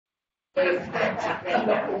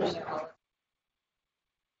Yeah.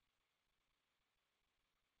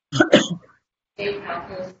 Big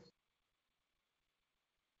Thursday.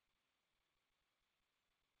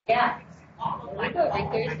 Yeah.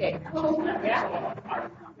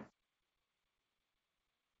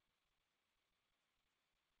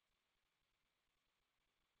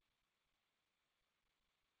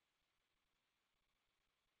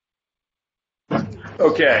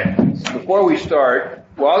 Okay, before we start,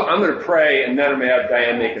 well, I'm going to pray, and then I'm going to have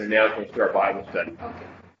Diane make an announcement to our Bible study. Okay.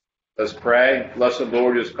 Let's pray. Blessed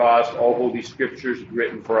Lord, who has caused all holy scriptures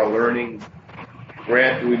written for our learning,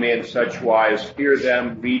 grant that we may in such wise hear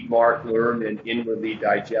them, read, mark, learn, and inwardly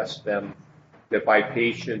digest them, that by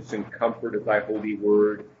patience and comfort of thy holy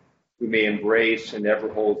word we may embrace and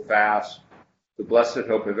ever hold fast the blessed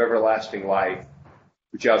hope of everlasting life,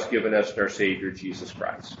 which thou hast given us in our Savior, Jesus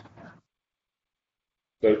Christ.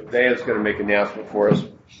 So Diane's going to make an announcement for us.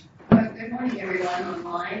 Good morning, everyone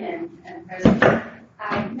online and present.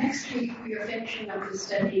 Next week, we are finishing up the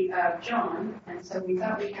study of John, and so we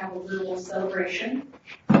thought we'd have a little celebration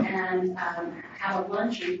and have a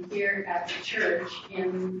luncheon here at the church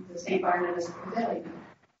in the St. Barnabas Pavilion.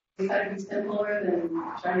 We thought it'd be simpler than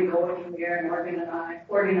trying to go anywhere and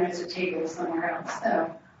organize a table somewhere else.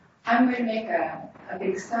 So I'm going to make a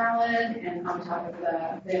big salad, and on top of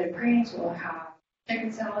the bed of greens, we'll have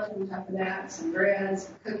chicken salad on top of that, some bread,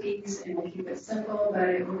 some cookies, and we'll keep it simple, but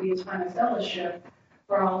it will be a time of fellowship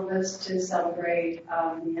for all of us to celebrate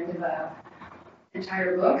the end of an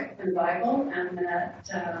entire book in the Bible, and that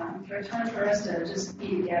for a time for us to just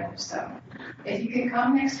be together. So if you can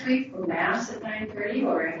come next week for Mass at 9:30,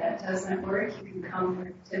 or if that doesn't work, you can come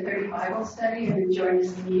for 10:30 Bible study and then join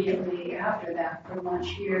us immediately after that for lunch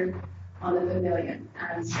here on the pavilion.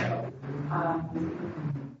 And so I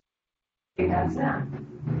think that's that.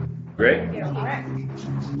 Great.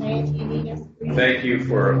 Thank you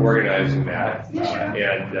for organizing that.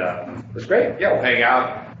 And it's great. Yeah, we'll hang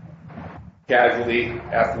out casually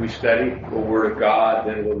after we study a little Word of God,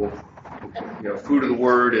 then a little, food of the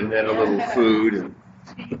Word, and then a little food. And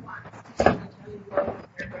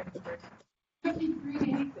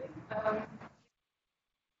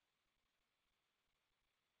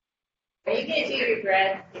Are you going to do your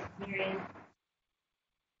bread, Miriam?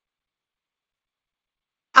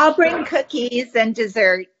 I'll bring cookies and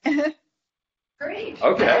dessert. Great.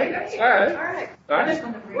 Okay. All right.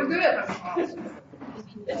 We're good.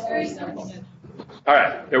 It's very simple. All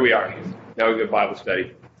right. There we are. Now we go Bible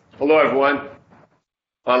study. Hello, everyone.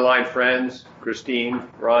 Online friends, Christine,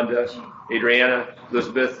 Rhonda, Adriana,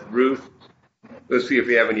 Elizabeth, Ruth. Let's see if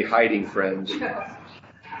we have any hiding friends.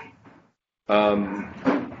 No,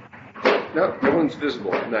 everyone's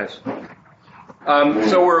visible. Nice.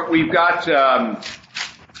 So we've got a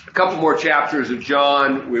couple more chapters of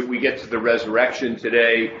John. We get to the resurrection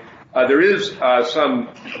today. There is some.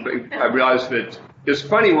 I realized that it's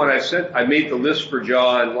funny when I made the list for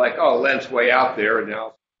John, like, oh, Lent's way out there, and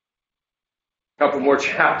now a couple more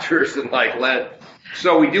chapters in like Lent.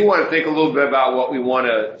 So we do want to think a little bit about what we want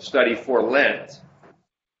to study for Lent.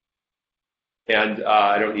 And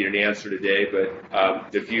I don't need an answer today,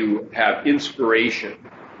 but if you have inspiration,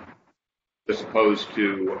 as opposed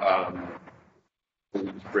to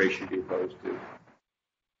inspiration, be opposed to,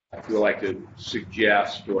 I feel like to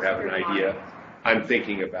suggest or have an idea. I'm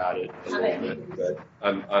thinking about it a little bit, but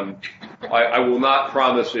I will not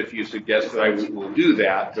promise if you suggest that I will do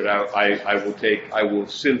that, but I will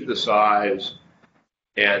synthesize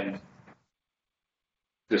and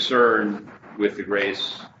discern with the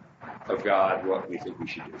grace of God what we think we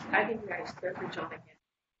should do. I think we got to start for John again.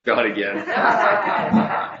 John again.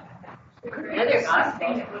 Another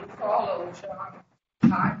gospel. It would follow John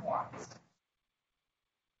time-wise.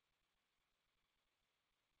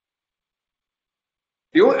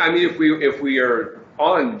 If we are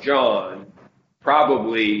on John,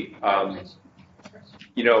 probably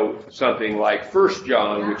something like 1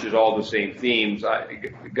 John, which is all the same themes.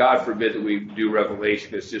 God forbid that we do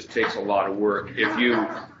Revelation. It just takes a lot of work. If you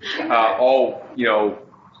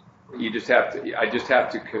you just have to. I just have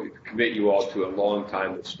to commit you all to a long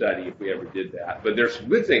time of study if we ever did that. But there's some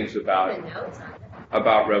good things about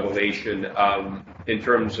Revelation in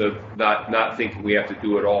terms of not thinking we have to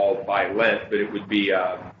do it all by Lent, but it would be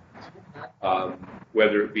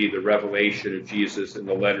whether it be the revelation of Jesus and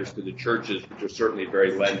the letters to the churches, which are certainly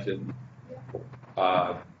very Lenten.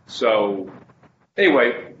 So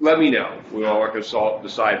anyway, let me know. We'll work to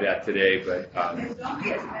decide that today. But There's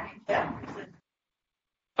only as many chapters.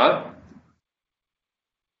 huh?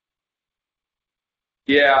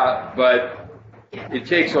 Yeah, but it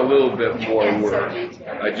takes a little bit more work.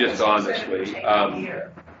 Just honestly.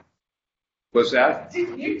 What's that?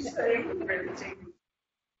 Did you say Revelation?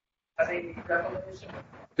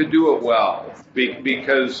 To do it well,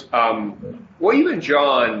 because well, even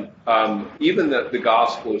John, even the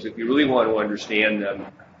Gospels, if you really want to understand them,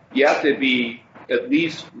 you have to be at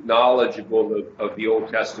least knowledgeable of the Old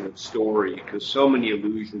Testament story, because so many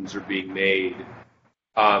allusions are being made.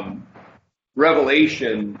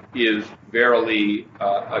 Revelation is verily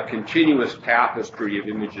a continuous tapestry of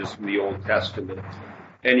images from the Old Testament.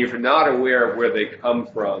 And if you're not aware of where they come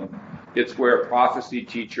from, it's where prophecy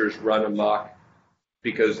teachers run amok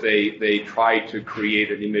because they try to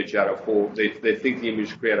create an image out of whole. They think the image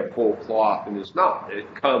is created out of whole cloth, and it's not.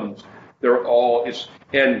 It comes.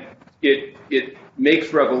 It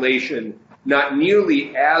makes Revelation not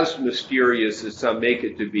nearly as mysterious as some make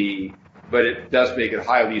it to be, but it does make it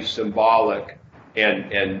highly symbolic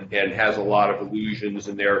and has a lot of allusions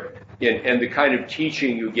in there. And the kind of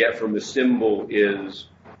teaching you get from the symbol is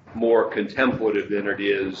more contemplative than it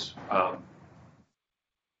is,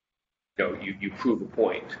 you prove a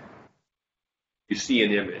point. You see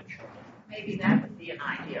an image. Maybe that would be an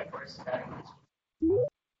idea for a study.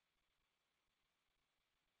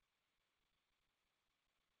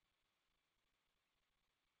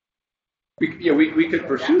 We could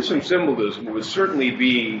pursue some symbolism. It would certainly be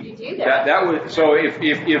You do that. that would. So if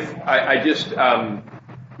I just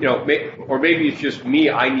or maybe it's just me.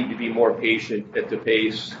 I need to be more patient at the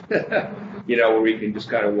pace, where we can just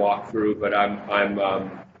kind of walk through. But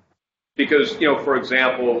I'm because for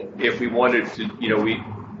example, if we wanted to,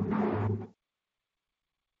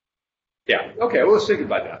 yeah, okay. Well, let's think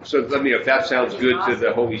about that. So if that sounds good to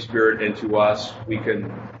the Holy Spirit and to us, we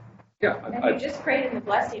can. Yeah, And you just prayed in the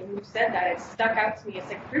blessing when you said that. It stuck out to me. It's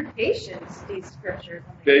like through patience, these scriptures.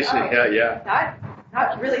 I'm like, basically, yeah.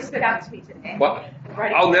 That really stood out to me today. Well,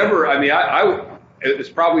 I'll never. It's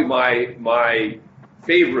probably my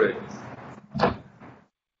favorite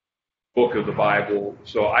book of the Bible,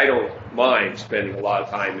 so I don't mind spending a lot of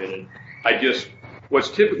time in it. What's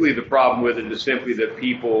typically the problem with it is simply that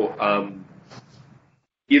people,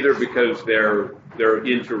 either because they're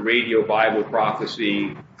into radio Bible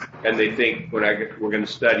prophecy and they think we're going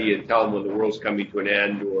to study and tell them when the world's coming to an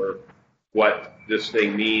end or what this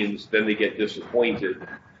thing means, then they get disappointed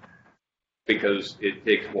because it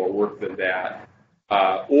takes more work than that.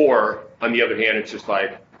 Or on the other hand, it's just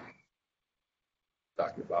like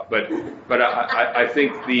talking about. But I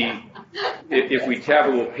think if we have a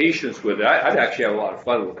little patience with it, I'd actually have a lot of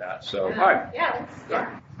fun with that. So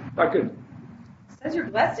I could. It says you're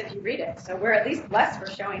blessed if you read it, so we're at least blessed for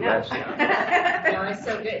showing up. Yes. No, it's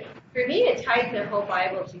so good. For me to tie the whole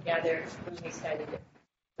Bible together when we studied it.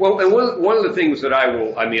 Well, and one of the things that I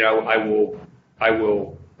will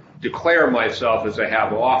declare myself, as I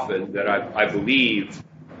have often, that I believe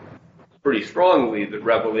pretty strongly that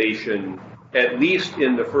Revelation, at least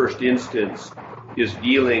in the first instance, is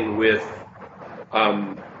dealing with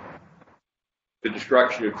the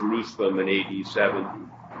destruction of Jerusalem in AD 70.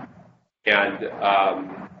 And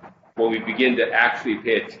when we begin to actually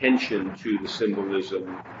pay attention to the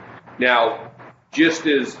symbolism. Now, just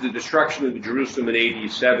as the destruction of Jerusalem in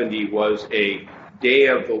AD 70 was a day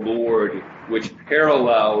of the Lord, which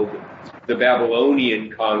paralleled the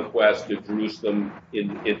Babylonian conquest of Jerusalem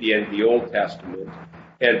at the end of the Old Testament,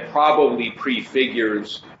 and probably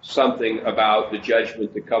prefigures something about the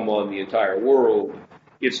judgment to come on the entire world,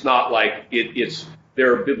 it's not like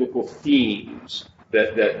there are biblical themes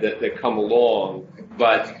that come along,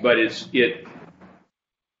 but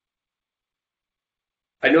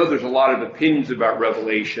I know there's a lot of opinions about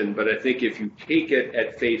Revelation, but I think if you take it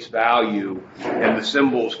at face value and the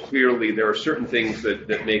symbols clearly, there are certain things that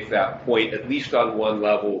make that point, at least on one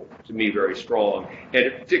level, to me, very strong. And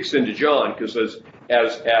it ticks into John, because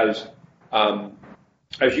as Diane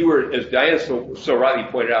so rightly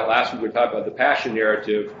pointed out last week, we were talking about the Passion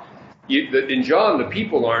narrative. In John, the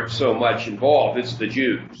people aren't so much involved. It's the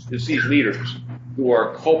Jews. It's these leaders who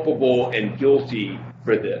are culpable and guilty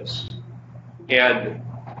for this. And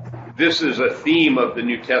this is a theme of the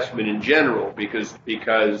New Testament in general, because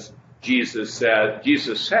Jesus said that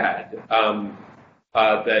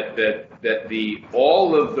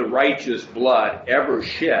all of the righteous blood ever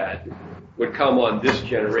shed would come on this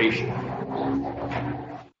generation.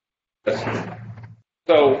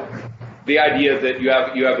 So the idea that you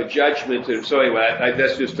have a judgment, and so anyway,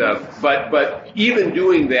 that's just but even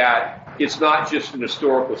doing that, it's not just an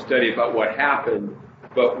historical study about what happened,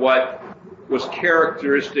 but what was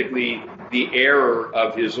characteristically the error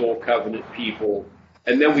of his Old Covenant people.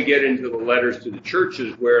 And then we get into the letters to the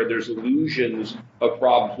churches where there's allusions of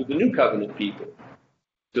problems with the New Covenant people.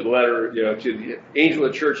 To the letter, to the angel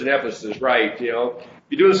of the church in Ephesus, right,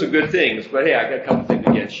 you're doing some good things, but hey, I got a couple things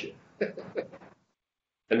against you.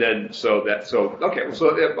 And then, that's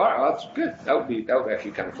good. That would be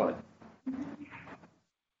actually kind of fun.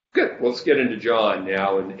 Good. Well, let's get into John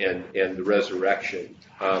now and the resurrection.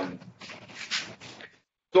 So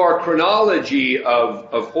our chronology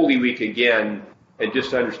of Holy Week again, and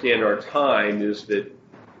just to understand our time, is that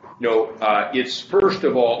it's first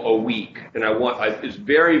of all a week, and it's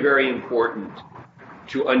very, very important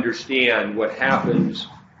to understand what happens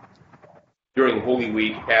during Holy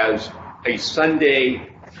Week as a Sunday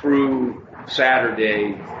through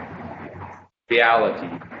Saturday reality.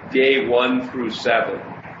 Day 1 through 7.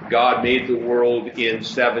 God made the world in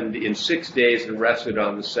 6 days and rested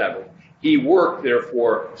on the seventh. He worked,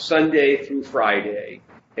 therefore, Sunday through Friday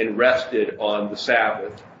and rested on the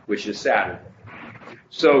Sabbath, which is Saturday.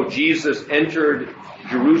 So Jesus entered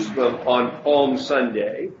Jerusalem on Palm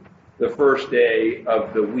Sunday, the first day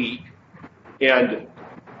of the week, and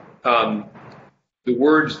the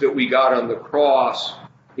words that we got on the cross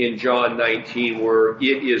in John 19 were,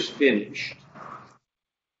 "It is finished."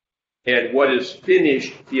 And what is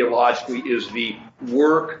finished theologically is the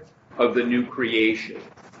work of the new creation.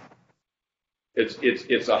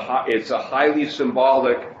 It's a highly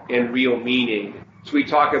symbolic and real meaning. So we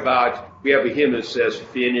have a hymn that says,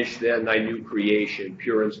 "Finish then thy new creation,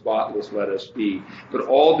 pure and spotless let us be." But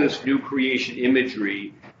all this new creation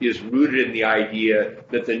imagery is rooted in the idea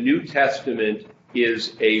that the New Testament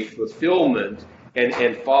is a fulfillment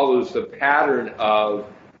and follows the pattern of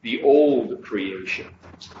the old creation.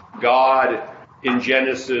 God in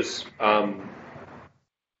Genesis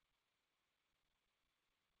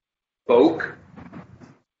spoke,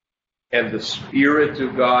 and the Spirit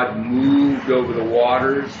of God moved over the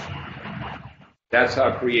waters. That's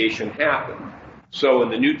how creation happened. So in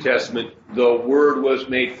the New Testament, the Word was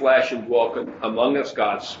made flesh and dwelt among us.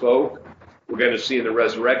 God spoke. We're going to see in the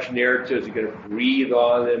resurrection narratives, He's going to breathe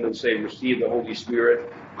on them and say, "Receive the Holy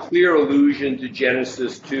Spirit." Clear allusion to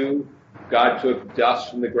Genesis 2. God took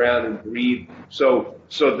dust from the ground and breathed. So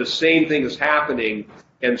the same thing is happening.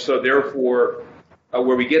 And so therefore,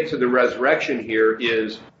 where we get to the resurrection here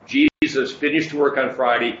is Jesus finished work on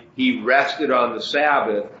Friday. He rested on the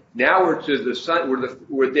Sabbath. Now we're to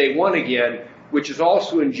we're day 1 again, which is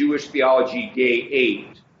also in Jewish theology day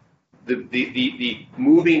 8. The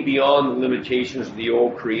moving beyond the limitations of the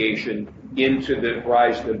old creation into the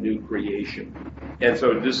horizon of new creation. And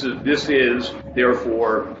so this is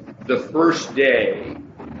therefore the first day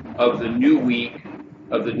of the new week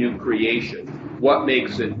of the new creation. What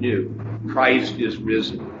makes it new? Christ is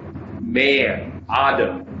risen. Man,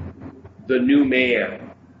 Adam, the new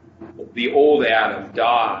man, the old Adam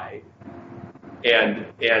died and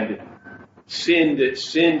sinned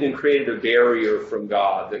and created a barrier from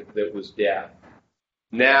God that was death.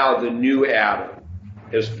 Now the new Adam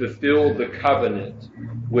has fulfilled the covenant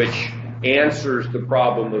which answers the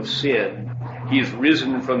problem of sin. He's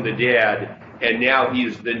risen from the dead, and now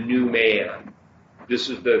he's the new man.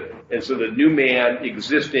 So the new man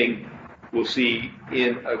existing, we'll see,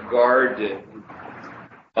 in a garden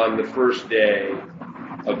on the first day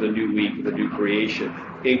of the new week of the new creation.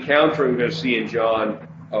 Encountering, we're going to see in John,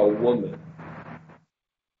 a woman.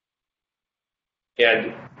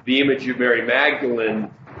 And the image of Mary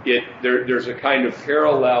Magdalene, there's a kind of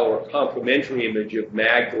parallel or complementary image of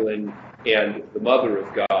Magdalene and the Mother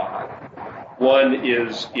of God. One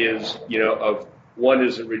is one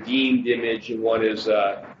is a redeemed image, and one is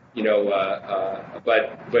but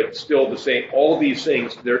still the same. All these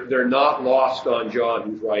things, they're not lost on John,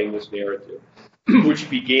 who's writing this narrative, which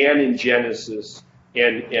began in Genesis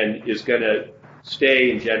and is going to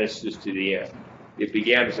stay in Genesis to the end. It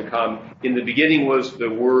began as in the beginning was the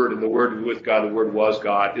Word, and the Word was with God, the Word was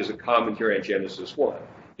God, is a commentary on Genesis 1.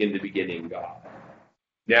 In the beginning, God.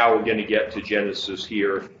 Now we're going to get to Genesis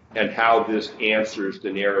here and how this answers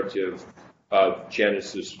the narrative of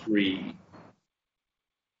Genesis 3,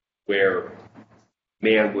 where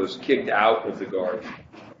man was kicked out of the garden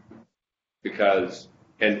because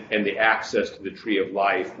the access to the tree of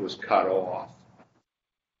life was cut off.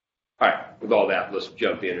 All right, with all that, let's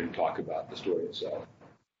jump in and talk about the story itself.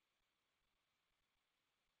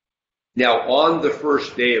 Now, on the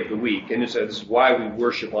first day of the week, and this is why we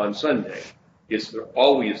worship on Sunday. It's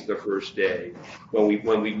always the first day when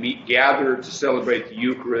we gather to celebrate the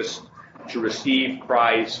Eucharist, to receive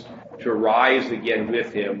Christ, to rise again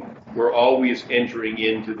with Him. We're always entering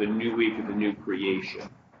into the new week of the new creation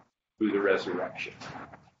through the resurrection.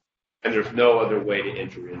 And there's no other way to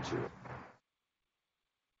enter into it.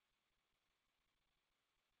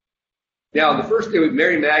 Now, the first day,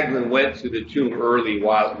 Mary Magdalene went to the tomb early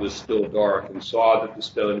while it was still dark and saw that the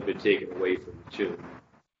stone had been taken away from the tomb.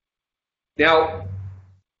 Now,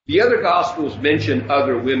 the other Gospels mention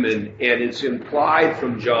other women, and it's implied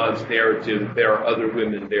from John's narrative that there are other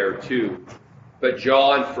women there too. But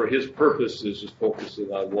John, for his purposes, is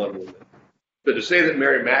focusing on one woman. But to say that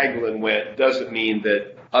Mary Magdalene went doesn't mean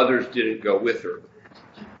that others didn't go with her.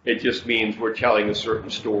 It just means we're telling a certain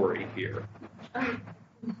story here.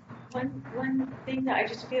 One thing that I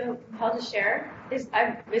just feel compelled to share is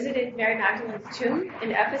I visited Mary Magdalene's tomb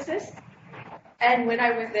in Ephesus, and when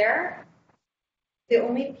I was there, the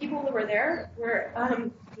only people that were there were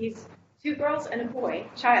these two girls and a boy,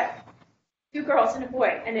 child. 2 girls and a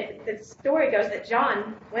boy. And the story goes that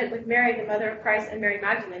John went with Mary, the mother of Christ, and Mary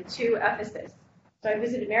Magdalene to Ephesus. So I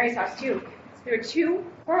visited Mary's house too. So there were 2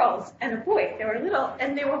 girls and a boy. They were little,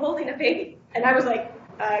 and they were holding a baby. And I was like,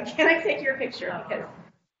 can I take your picture? Because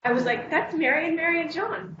I was like, that's Mary and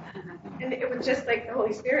John. And it was just like the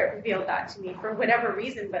Holy Spirit revealed that to me for whatever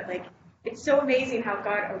reason. But like, it's so amazing how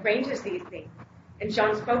God arranges these things. And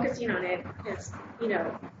John's focusing on it because, I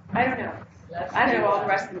don't know. I don't know all the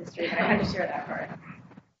rest of the mystery, but I had to share that part.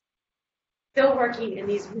 Still working in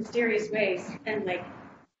these mysterious ways, and like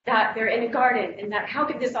that they're in a garden, and that how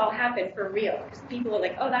could this all happen for real? Because people are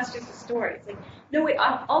like, oh, that's just a story. It's like, no, it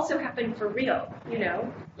also happened for real, Yeah.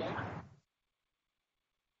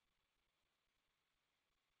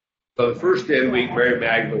 So the first day of the week, Mary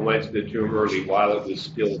Magdalene went to the tomb early while it was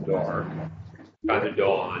still dark, kind of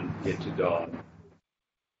dawn, into dawn.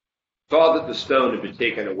 Saw that the stone had been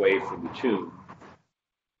taken away from the tomb.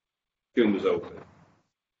 The tomb was open.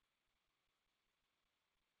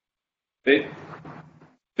 Then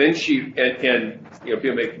she, and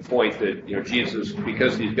people make the point that, Jesus,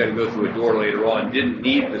 because he's going to go through a door later on, didn't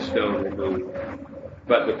need the stone removed.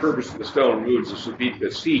 But the purpose of the stone removed is so people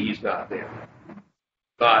could see he's not there.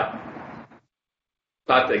 Not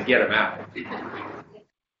to get him out.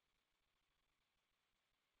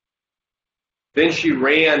 Then she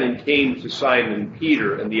ran and came to Simon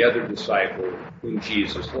Peter and the other disciple whom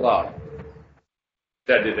Jesus loved.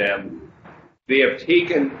 Said to them, they have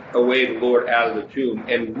taken away the Lord out of the tomb,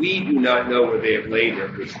 and we do not know where they have laid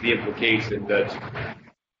him. It's the implication that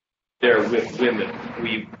they're with women.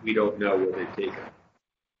 We don't know where they've taken him.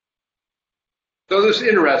 So this is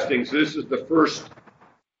interesting. So this is the first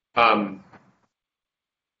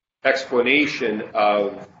explanation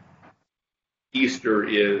of Easter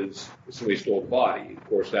is somebody stole the body. Of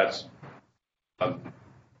course, that's so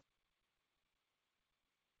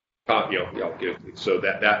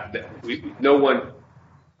no one,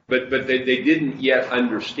 but they didn't yet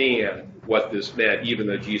understand what this meant, even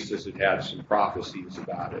though Jesus had had some prophecies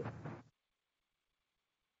about it.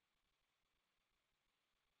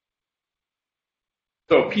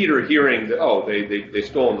 So Peter, hearing that, they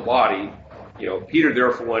stole the body, Peter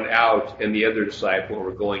therefore went out, and the other disciple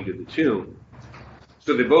were going to the tomb.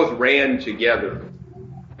 So they both ran together.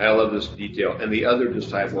 I love this detail. And the other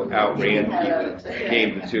disciple outran Peter,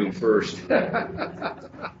 came to the tomb first. I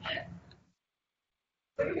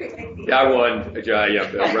won.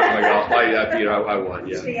 I won.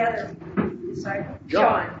 Who's the other disciple?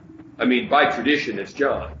 John. I mean, by tradition, it's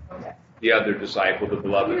John. The other disciple, the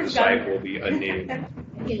beloved disciple, the unnamed,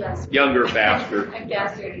 younger, faster. I'm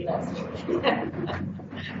faster. He loves you.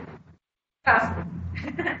 Faster.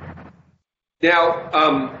 Now,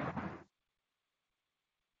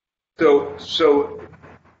 so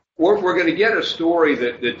we're going to get a story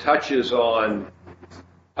that touches on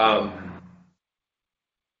how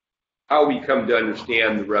we come to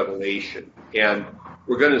understand the revelation. And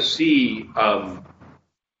we're going to see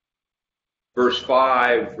verse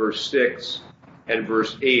 5, verse 6, and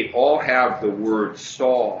verse 8 all have the word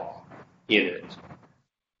saw in it.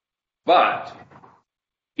 But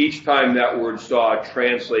each time that word saw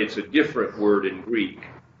translates a different word in Greek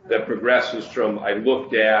that progresses from I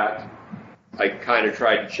looked at, I kind of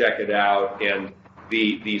tried to check it out, and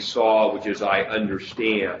the saw, which is I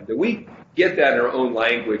understand. And we get that in our own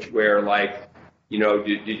language where, like,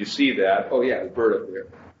 did you see that? Oh, yeah, the bird up there.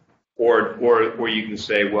 Or you can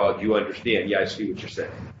say, well, do you understand? Yeah, I see what you're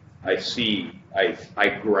saying. I see, I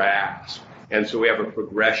grasp. And so we have a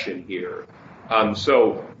progression here.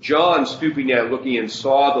 So John, stooping down, looking in,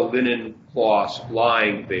 saw the linen cloths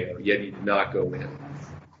lying there, yet he did not go in.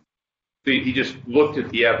 So he just looked at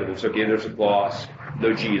the evidence. Okay, there's a cloth,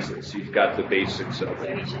 no Jesus. He's got the basics of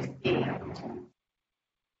it.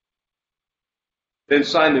 Then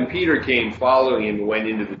Simon Peter came following him and went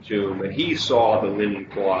into the tomb, and he saw the linen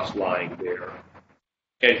cloths lying there.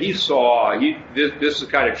 And he saw, this is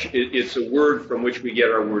kind of, it's a word from which we get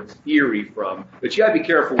our word theory from. But you got to be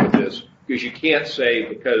careful with this, because you can't say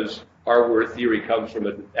because our word theory comes from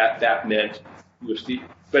it, that meant,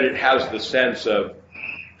 but it has the sense of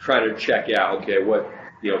trying to check out, okay, what,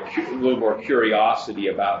 a little more curiosity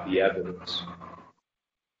about the evidence.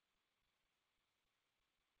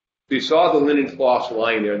 He saw the linen cloths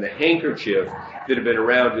lying there, and the handkerchief that had been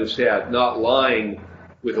around his head, not lying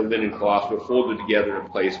with a linen cloth, but folded together and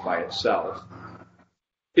placed by itself.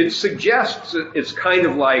 It suggests that it's kind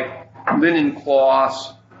of like linen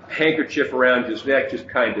cloths, handkerchief around his neck, just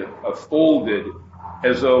kind of folded,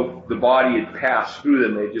 as though the body had passed through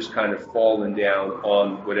them. They just kind of fallen down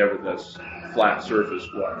on whatever this flat surface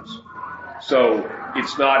was. So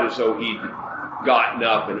it's not as though he'd gotten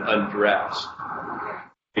up and undressed.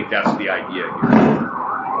 I think that's the idea here.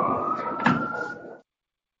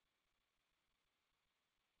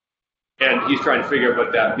 And he's trying to figure out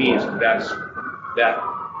what that means. That's that.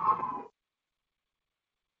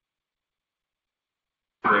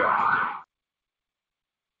 They are.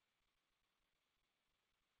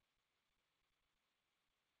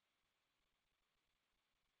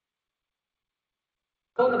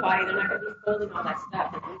 Fold the body, they're not going to be folding all that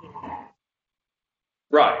stuff and eating it.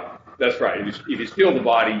 Right. That's right. If you steal the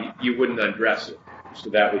body, you wouldn't undress it. So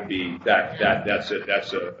that would be that's it.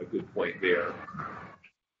 That's a good point there.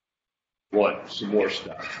 Want some more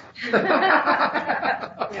stuff.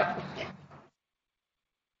 Yeah.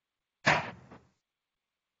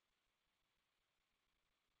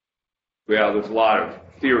 Well, there's a lot of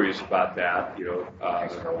theories about that.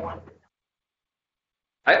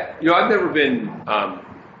 I've never been.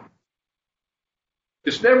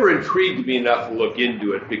 It's never intrigued me enough to look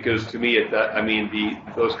into it, because to me,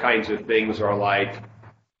 those kinds of things are like,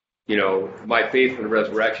 my faith in the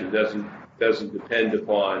resurrection doesn't depend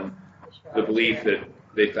upon the belief that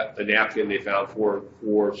the napkin they found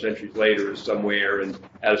four centuries later is somewhere and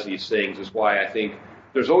has these things. Is why I think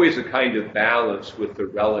there's always a kind of balance with the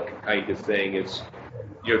relic kind of thing. It's,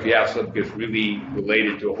 if you have something that's really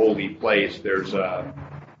related to a holy place, there's a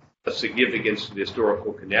significance to the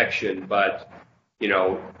historical connection, but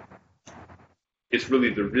it's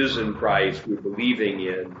really the risen Christ we're believing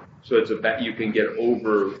in. So it's you can get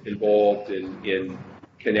over involved in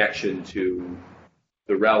connection to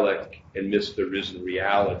the relic and miss the risen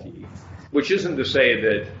reality, which isn't to say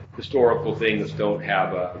that historical things don't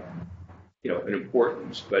have an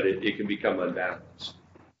importance, but it can become unbalanced.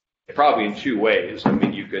 Probably in two ways.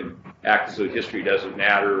 You can act as though history doesn't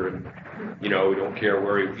matter, and we don't care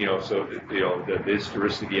where so the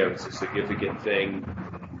historicity of it's a significant thing.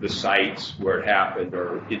 The sites where it happened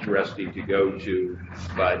are interesting to go to,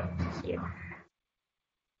 but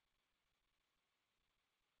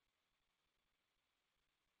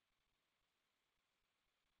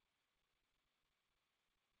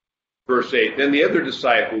Verse 8, then the other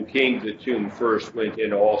disciple who came to the tomb first went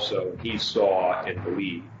in also. He saw and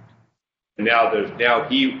believed. And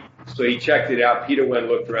so he checked it out. Peter went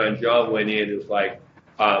and looked around. John went in and was like,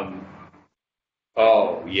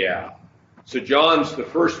 oh, yeah. So John's the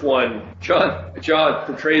first one. John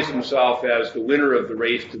portrays himself as the winner of the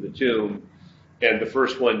race to the tomb and the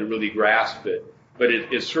first one to really grasp it. But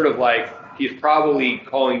it's sort of like he's probably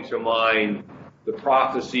calling to mind the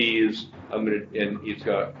prophecies, and he's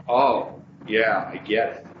going, oh, yeah, I get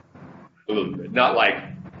it. A little bit. Not like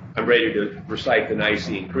I'm ready to recite the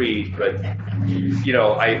Nicene Creed, but,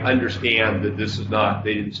 I understand that this is not,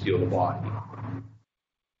 they didn't steal the body.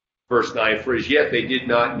 Verse 9, for as yet they did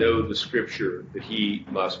not know the scripture that he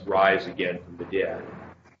must rise again from the dead.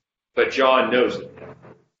 But John knows it.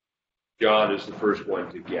 John is the first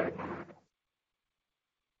one to get it.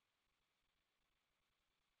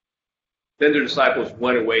 Then the disciples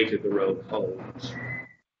went away to their own homes.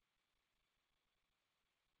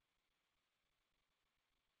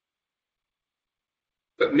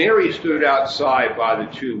 But Mary stood outside by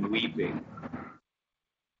the tomb weeping.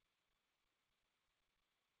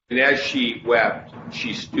 And as she wept,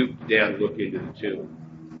 she stooped down to look into the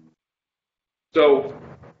tomb. So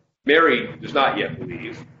Mary does not yet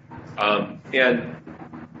believe. And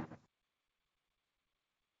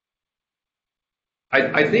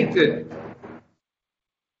I think that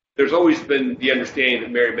there's always been the understanding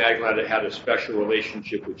that Mary Magdalene had a special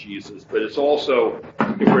relationship with Jesus, but it's also,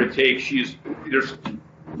 if we're to take, there's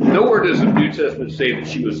nowhere does the New Testament say that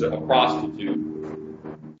she was a prostitute.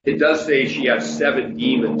 It does say she had 7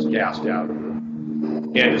 demons cast out of her.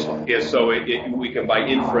 And so we can, by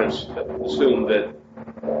inference, assume that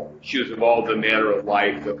she was involved in a manner of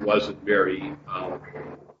life that wasn't very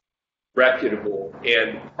reputable,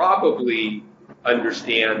 and probably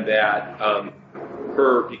understand that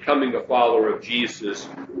her becoming a follower of Jesus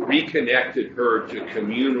reconnected her to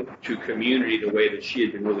community in a way that she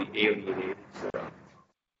had been really alienated from.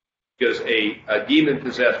 Because a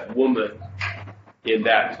demon-possessed woman in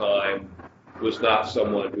that time was not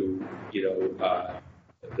someone who,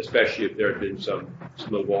 especially if there had been some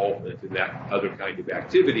involvement in that other kind of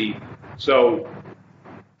activity. So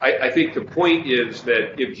I think the point is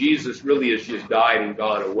that if Jesus really has just died and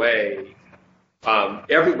gone away,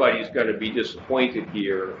 everybody's going to be disappointed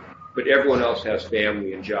here, but everyone else has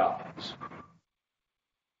family and jobs.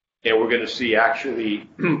 And we're going to see actually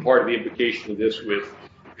part of the implication of this with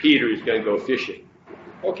Peter. He's going to go fishing.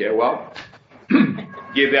 Okay, well,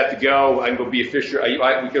 give that to go. I'm going to be a fisher.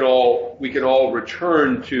 We can all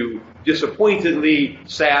return to disappointedly,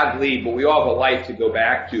 sadly, but we all have a life to go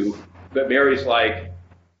back to. But Mary's like,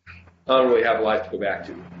 I don't really have a life to go back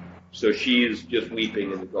to. So she's just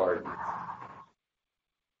weeping in the garden.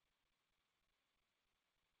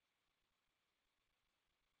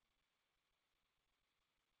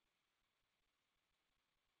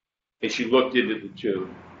 And she looked into the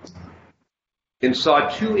tomb and saw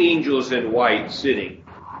two angels in white sitting,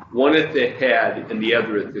 one at the head and the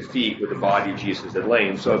other at the feet where the body of Jesus had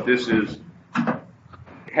lain. So if this is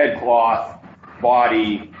headcloth,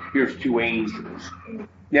 body, here's two angels.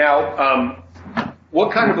 Now,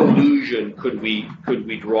 what kind of illusion could we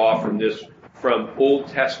draw from this, from Old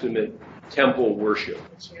Testament temple worship?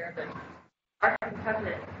 Ark of the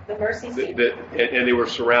Covenant, the mercy seat. And they were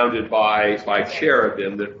surrounded by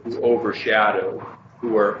cherubim who overshadow,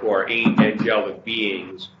 who are angelic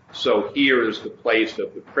beings. So here is the place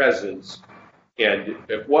of the presence, and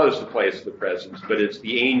it was the place of the presence, but it's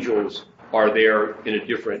the angels are there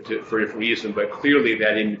for a different reason. But clearly,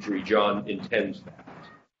 that imagery, John intends that.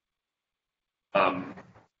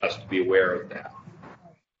 Us to be aware of that.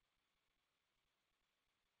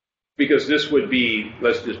 Because this would be,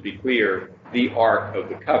 let's just be clear, the Ark of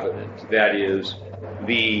the Covenant. That is,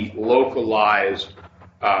 the localized,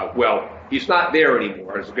 he's not there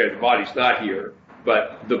anymore. It's okay, the body's not here,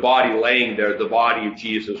 but the body laying there, the body of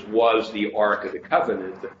Jesus, was the Ark of the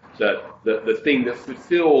Covenant, the thing that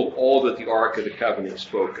fulfilled all that the Ark of the Covenant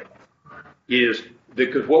spoke of.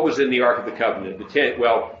 Because what was in the Ark of the Covenant?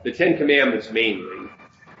 The Ten Commandments mainly.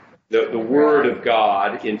 The Word of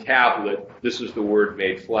God in tablet, this is the Word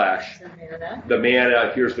made flesh. The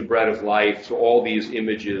manna, here's the bread of life. So all these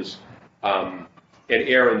images, and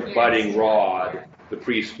Aaron's budding rod, the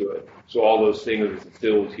priesthood. So all those things are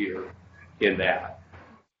fulfilled here in that.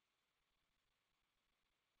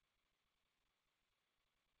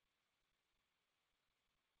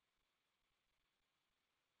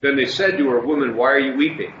 Then they said to her, "Woman, why are you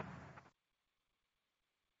weeping?"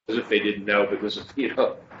 As if they didn't know, but this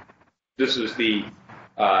is the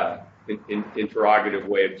interrogative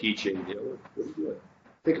way of teaching.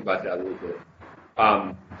 Think about that a little bit.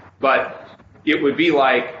 But it would be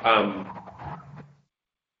like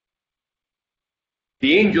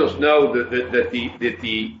the angels know that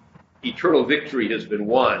the eternal victory has been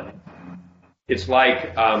won. It's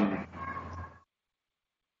like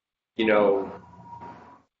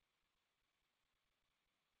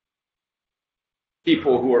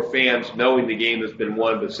people who are fans knowing the game has been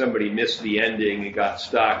won, but somebody missed the ending and got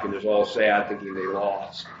stuck and is all sad thinking they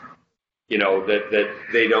lost. That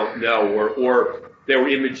they don't know. Or there were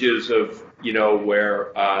images of,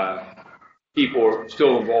 where people were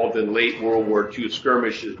still involved in late World War II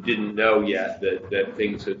skirmishes didn't know yet that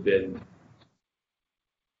things had been,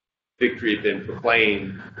 victory had been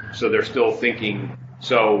proclaimed. So they're still thinking,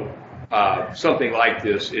 something like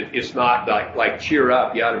this, it's not like cheer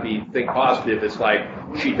up, you ought to think positive. It's like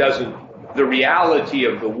the reality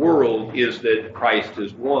of the world is that Christ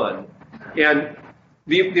has won. And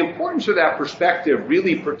the importance of that perspective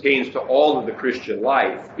really pertains to all of the Christian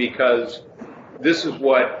life, because this is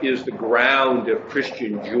what is the ground of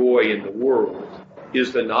Christian joy in the world,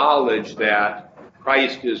 is the knowledge that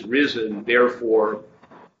Christ is risen, therefore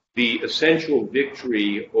the essential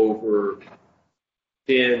victory over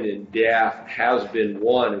sin and death has been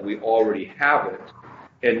won, and we already have it.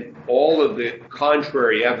 And all of the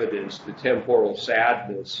contrary evidence, the temporal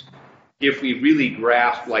sadness, if we really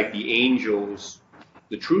grasp, like the angels,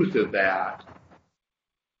 the truth of that,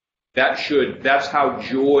 that's how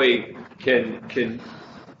joy can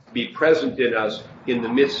be present in us in the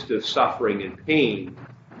midst of suffering and pain,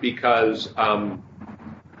 because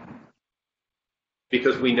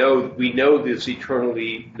we know this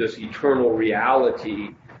eternal reality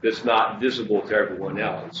that's not visible to everyone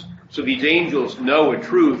else. So these angels know a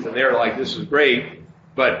truth, and they're like, this is great,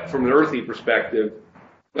 but from an earthly perspective,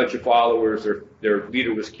 a bunch of followers, their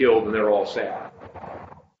leader was killed, and they're all sad.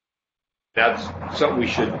 That's something we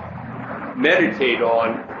should meditate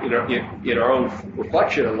on in our own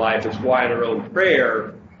reflection in life. It's why in our own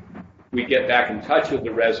prayer we get back in touch with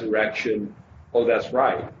the resurrection. Oh, that's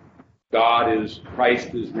right.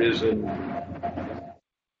 Christ is risen.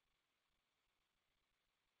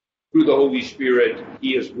 through the Holy Spirit,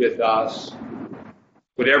 He is with us.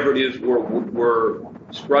 Whatever it is we're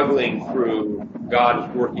struggling through, God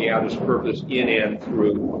is working out His purpose in and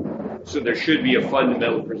through. So there should be a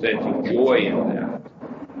fundamental presenting joy in that.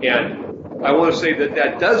 And I want to say that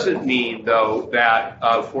that doesn't mean, though, that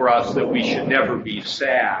for us that we should never be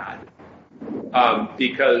sad,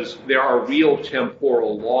 because there are real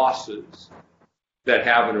temporal losses that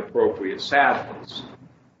have an appropriate sadness.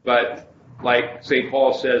 But like St.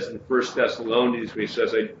 Paul says in 1 Thessalonians, when he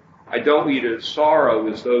says, I don't want you to sorrow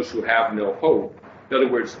as those who have no hope. In other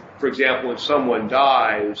words, for example, when someone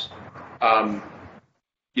dies,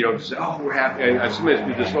 to say, oh, we're happy. I sometimes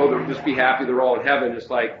do this, just be happy, they're all in heaven. It's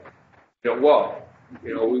like, whoa,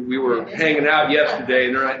 we were hanging out yesterday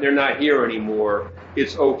and they're not here anymore.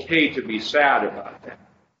 It's okay to be sad about that.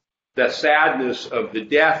 The sadness of the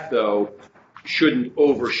death, though, shouldn't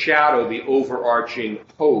overshadow the overarching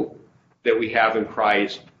hope that we have in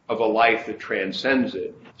Christ of a life that transcends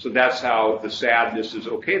it. So that's how the sadness is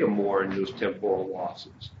okay to mourn those temporal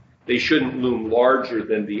losses. They shouldn't loom larger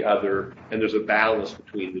than the other, and there's a balance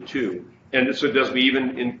between the two. And so it does me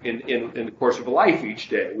even in the course of a life each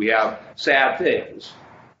day. We have sad things.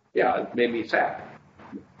 Yeah, it made me sad.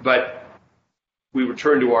 But we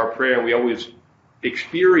return to our prayer, and we always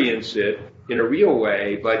experience it in a real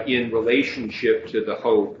way, but in relationship to the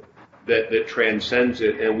hope that transcends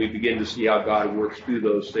it, and we begin to see how God works through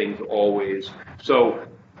those things always. So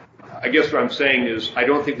I guess what I'm saying is I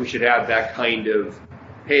don't think we should have that kind of,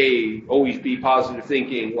 hey, always be positive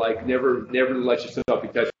thinking, like never let yourself be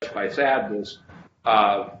touched by sadness.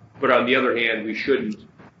 But on the other hand, we shouldn't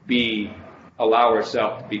allow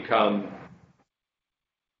ourselves to become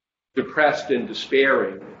depressed and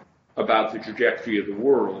despairing about the trajectory of the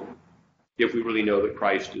world if we really know that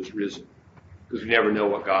Christ is risen. Because we never know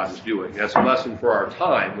what God is doing. That's a lesson for our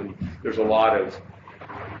time when there's a lot of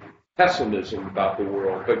pessimism about the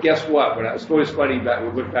world. But guess what? It's always funny, we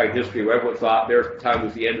look back at history, where everyone thought their time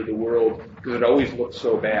was the end of the world because it always looked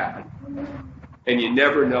so bad. And you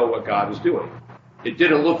never know what God is doing. It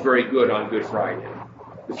didn't look very good on Good Friday.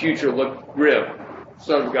 The future looked grim.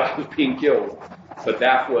 Son of God was being killed. But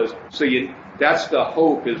that's the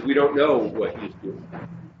hope, is we don't know what He's doing.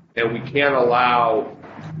 And we can't allow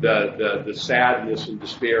the sadness and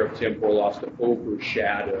despair of temporal loss to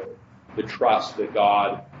overshadow the trust that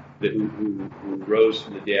God, who rose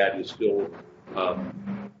from the dead, is still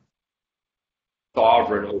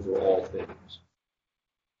sovereign over all things.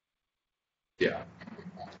 Yeah.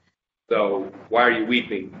 So why are you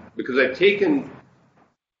weeping? Because I've taken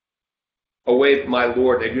away my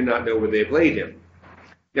Lord, and I do not know where they've laid Him.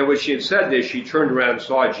 Now when she had said this, she turned around and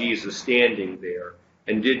saw Jesus standing there,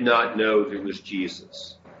 and did not know there was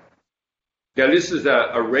Jesus. Now this is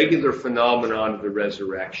a regular phenomenon of the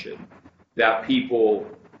resurrection, that people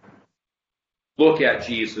look at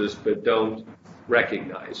Jesus but don't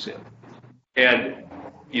recognize Him. And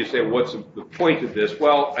you say, what's the point of this?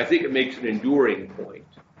 Well, I think it makes an enduring point.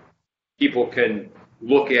 People can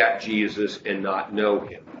look at Jesus and not know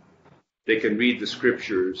Him. They can read the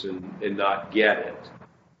scriptures and not get it.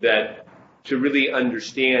 That to really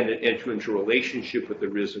understand and enter into a relationship with the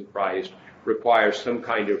risen Christ requires some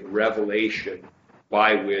kind of revelation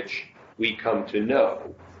by which we come to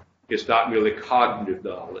know. It's not merely cognitive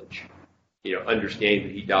knowledge, understanding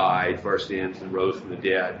that He died for our sins and rose from the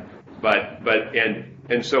dead.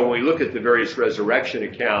 And so when we look at the various resurrection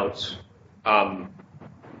accounts,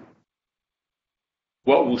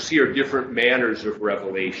 what we'll see are different manners of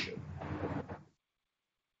revelation.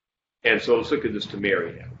 And so let's look at this to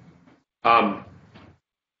Mary now.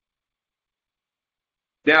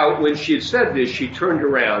 Now, when she had said this, she turned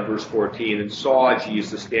around, verse 14, and saw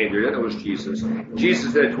Jesus standing there. That was Jesus.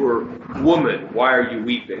 Jesus said to her, "Woman, why are you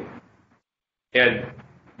weeping?" And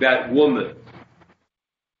that woman,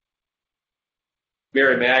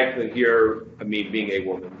 Mary Magdalene here, being a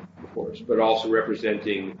woman, of course, but also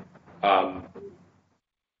representing the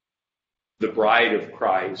bride of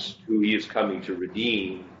Christ, who He is coming to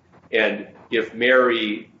redeem. And if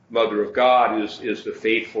Mary, Mother of God, is the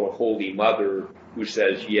faithful, holy mother who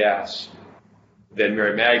says yes, then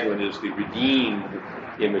Mary Magdalene is the redeemed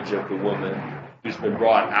image of the woman who's been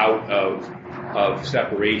brought out of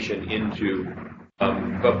separation into,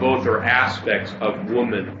 but both are aspects of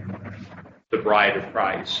woman, the bride of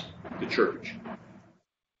Christ, the church.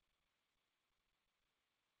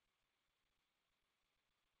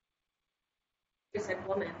 You said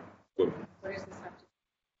woman. Woman. What is the subject?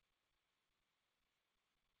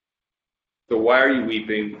 So why are you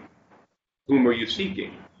weeping? Whom are you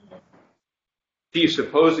seeking? She's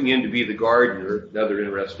supposing him to be the gardener, another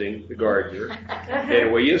interesting, the gardener.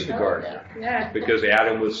 Anyway, he is the gardener, Yeah. because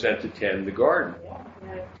Adam was sent to tend the garden.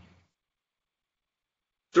 Yeah.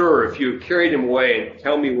 Sir, if you have carried him away,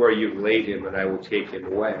 tell me where you've laid him, and I will take him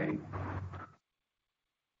away.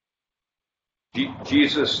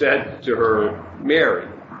 Jesus said to her, Mary.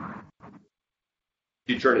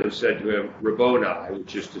 She turned and said to him, Rabboni,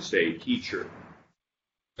 which is to say, teacher.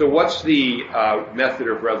 So what's the method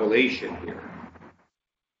of revelation here?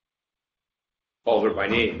 Called her by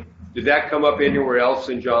name. Did that come up anywhere else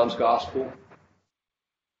in John's Gospel?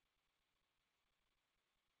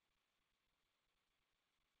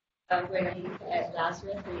 When he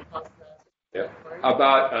Lazarus, when he calls Lazarus. Yeah.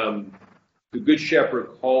 About the good shepherd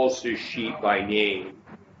calls his sheep by name,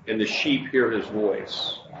 and the sheep hear his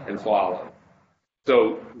voice and follow.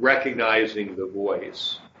 So recognizing the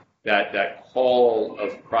voice, that call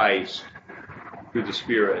of Christ through the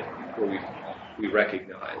Spirit, where we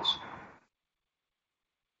recognize.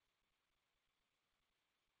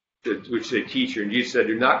 Which is a teacher, and Jesus said,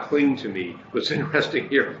 do not cling to me. What's interesting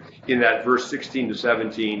here in that verse 16 to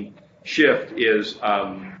 17 shift is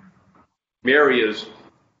Mary is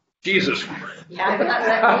Jesus. Yeah, I'm not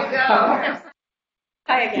letting you go.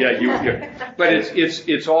 Hi again. Yeah, but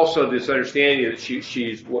it's also this understanding that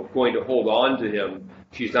she's going to hold on to him.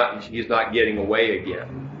 He's not getting away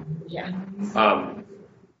again. Yeah.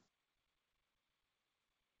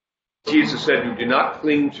 Jesus said, do not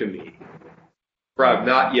cling to me, for I have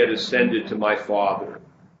not yet ascended to my Father.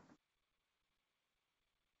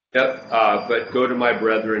 But go to my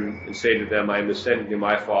brethren and say to them, I am ascending to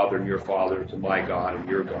my Father and your Father, to my God and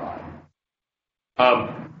your God.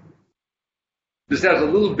 This has a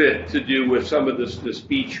little bit to do with some of the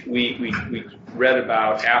speech we read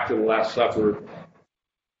about after the Last Supper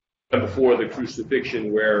and before the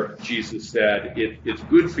crucifixion, where Jesus said, it's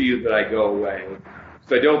good for you that I go away.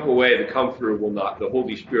 If I don't go away, the Comforter will not, the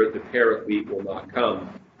Holy Spirit, the Paraclete will not come.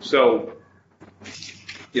 So,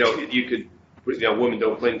 you could, women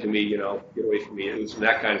don't cling to me, get away from me, and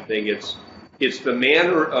that kind of thing. It's the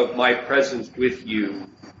manner of my presence with you,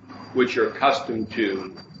 which you're accustomed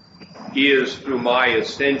to, is through my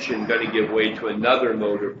ascension going to give way to another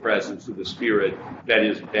mode of presence of the Spirit that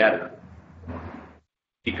is better.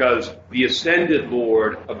 Because the ascended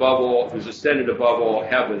Lord is ascended above all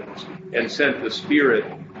heavens and sent the Spirit,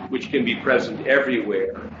 which can be present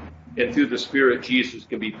everywhere. And through the Spirit, Jesus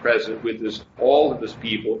can be present with all of his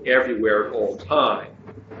people everywhere at all time.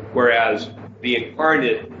 Whereas the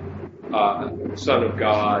incarnate Son of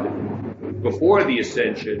God, before the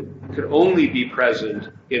ascension, could only be present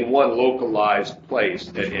in one localized place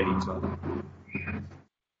at any time.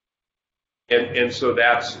 And so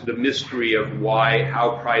that's the mystery of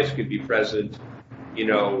how Christ could be present,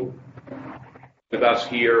 with us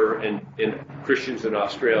here and Christians in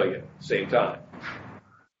Australia at the same time.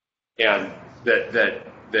 And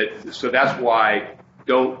so that's why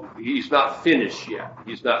he's not finished yet.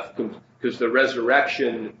 He's not, because the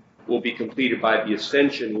resurrection will be completed by the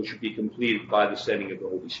ascension, which will be completed by the sending of the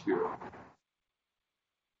Holy Spirit.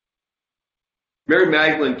 Mary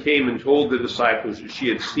Magdalene came and told the disciples that she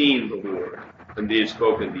had seen the Lord and they had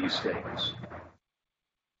spoken these things.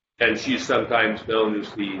 And she's sometimes known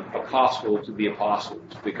as the apostle to the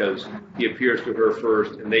apostles because he appears to her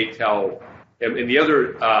first and they tell, and in the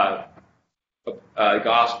other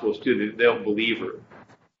Gospels too, they don't believe her.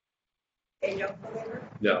 They don't believe her?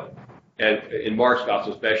 No. And in Mark's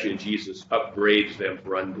Gospel, especially, Jesus upgrades them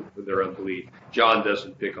for their unbelief. John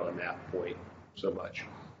doesn't pick on that point so much.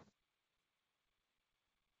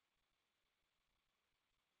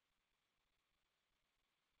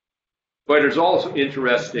 But it's also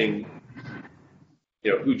interesting,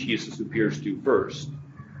 who Jesus appears to first.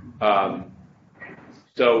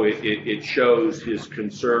 So it shows his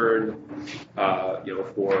concern,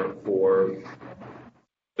 for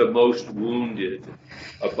the most wounded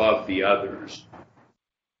above the others,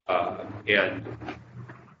 and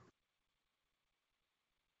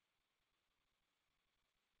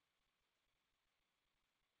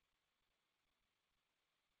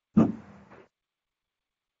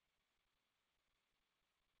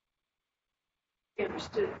He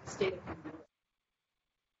understood the state of the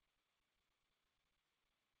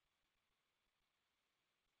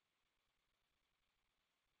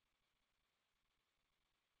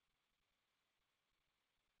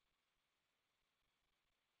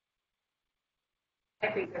I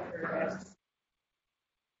think of her as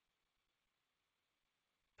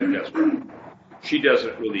that's right. She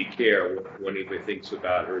doesn't really care what anybody thinks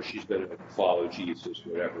about her. She's going to follow Jesus,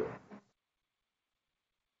 whatever.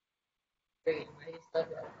 Great. I just love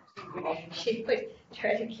that. She would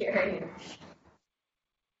try to carry him.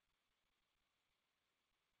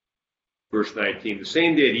 Verse 19, the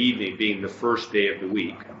same day at evening, being the first day of the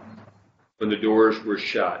week, when the doors were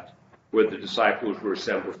shut, where the disciples were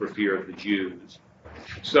assembled for fear of the Jews.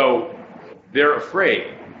 So they're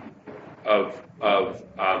afraid of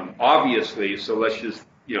obviously, so let's just,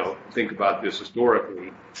 think about this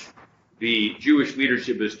historically. The Jewish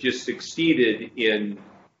leadership has just succeeded in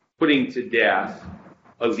putting to death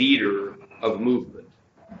a leader of movement.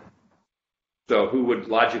 So who would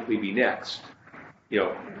logically be next?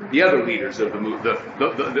 The other leaders of the movement,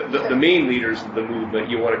 the main leaders of the movement,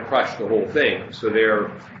 you want to crush the whole thing. So they're,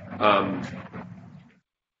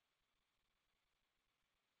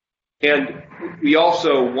 and we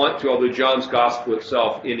also want to, although John's gospel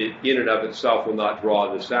itself, in and of itself, will not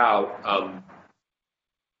draw this out,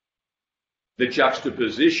 the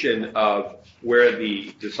juxtaposition of where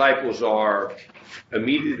the disciples are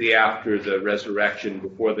immediately after the resurrection,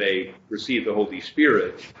 before they receive the Holy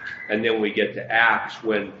Spirit, and then we get to Acts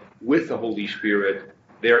when, with the Holy Spirit,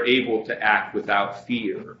 they're able to act without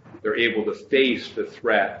fear. They're able to face the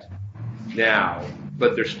threat now,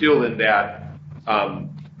 but they're still in that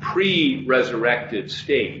pre-resurrected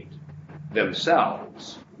state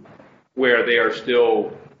themselves, where they are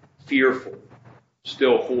still fearful,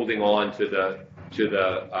 still holding on in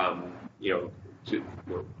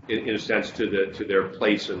a sense, to their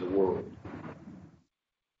place in the world.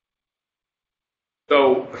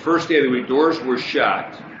 So, the first day of the week, doors were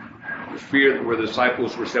shut. Where the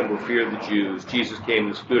disciples were assembled for fear of the Jews, Jesus came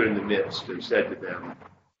and stood in the midst and said to them,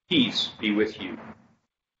 "Peace be with you."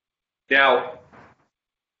 Now,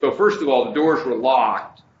 so first of all, the doors were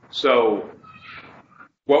locked. So,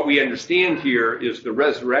 what we understand here is the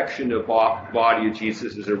resurrection of body of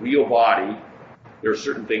Jesus is a real body. There are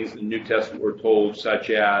certain things in the New Testament we're told, such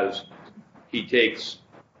as he takes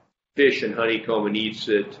fish and honeycomb and eats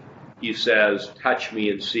it. He says, "Touch me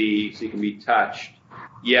and see," so he can be touched.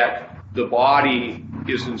 Yet the body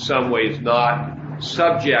is in some ways not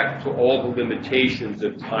subject to all the limitations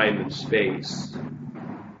of time and space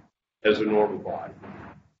as a normal body.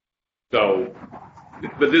 So,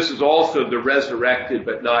 but this is also the resurrected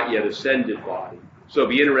but not yet ascended body. So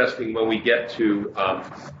it'll be interesting when we get to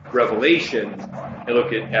Revelation and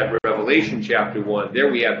look at Revelation chapter 1.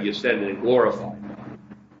 There we have the ascended and glorified.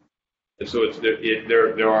 And so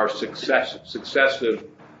there are successive.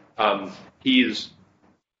 He's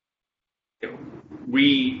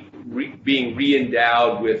being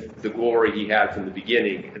re-endowed with the glory he had from the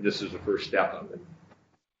beginning, and this is the first step of it.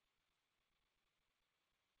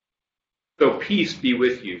 So peace be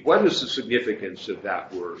with you. What is the significance of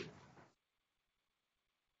that word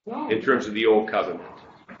in terms of the old covenant?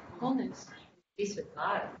 Wholeness. Peace with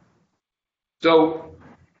God. So,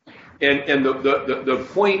 and the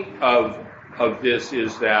point of this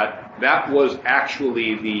is that was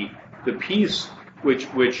actually the peace which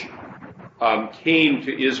came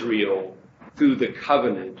to Israel through the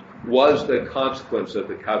covenant was the consequence of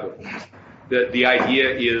the covenant. The idea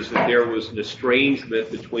is that there was an estrangement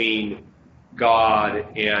between God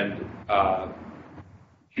and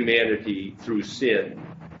humanity through sin.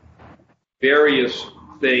 Various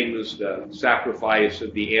things, the sacrifice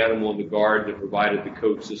of the animal in the garden that provided the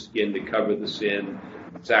coats of skin to cover the sin,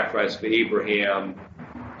 sacrifice of Abraham,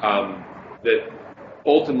 that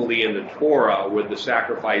ultimately in the Torah, where the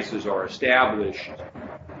sacrifices are established,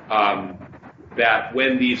 that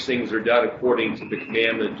when these things are done according to the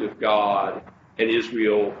commandment of God, and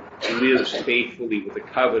Israel lives faithfully with the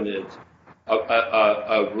covenant,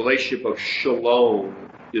 a relationship of shalom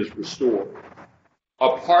is restored.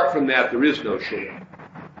 Apart from that, there is no shalom.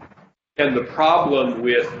 And the problem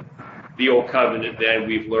with the old covenant, then,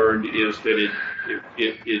 we've learned, is that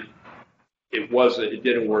it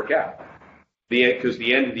didn't work out. Because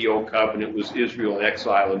the end of the old covenant was Israel in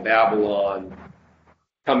exile in Babylon,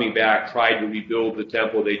 coming back, tried to rebuild the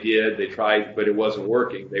temple. They tried, but it wasn't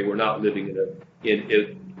working. They were not living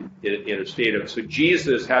in a state of. So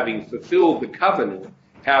Jesus, having fulfilled the covenant,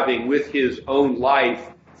 having with his own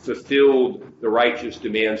life fulfilled the righteous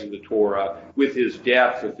demands of the Torah, with his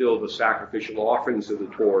death fulfilled the sacrificial offerings of the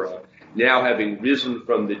Torah, now having risen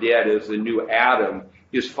from the dead as the new Adam,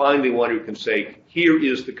 is finally one who can say, here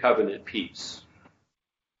is the covenant peace.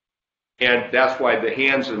 And that's why the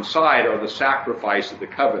hands and side are the sacrifice of the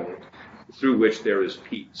covenant, through which there is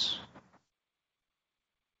peace.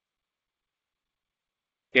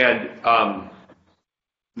 And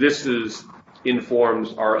this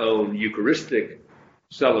informs our own Eucharistic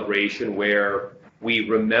celebration, where we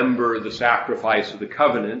remember the sacrifice of the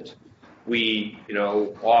covenant. We,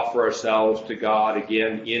 offer ourselves to God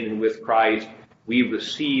again in and with Christ. We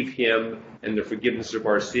receive him and the forgiveness of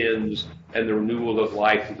our sins and the renewal of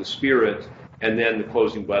life of the Spirit. And then the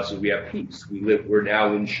closing blessing, we have peace. We're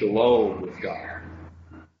now in shalom with God.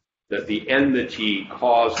 That the enmity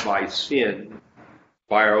caused by sin,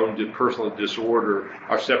 by our own personal disorder,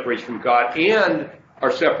 our separation from God, and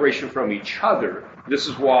our separation from each other. This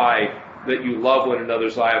is why that you love one another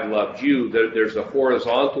as I have loved you. There's a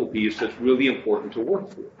horizontal piece that's really important to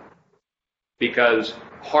work for. Because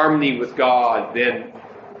harmony with God, then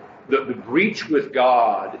the breach with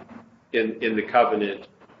God in the covenant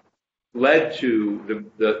led to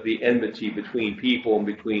the enmity between people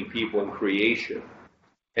and creation.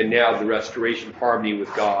 And now the restoration, harmony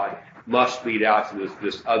with God, must lead out to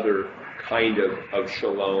this other kind of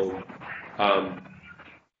shalom,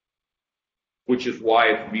 which is why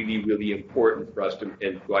it's really, really important for us to,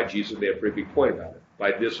 and why Jesus made a pretty big point about it.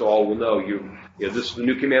 By this all will know this is the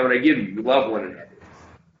new commandment I give you. You love one another.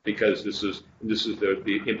 Because this is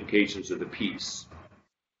the implications of the peace.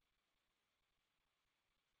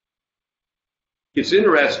 It's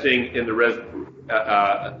interesting in the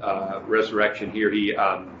resurrection here. He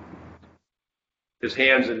his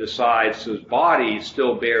hands in his sides, so his body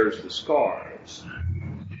still bears the scars.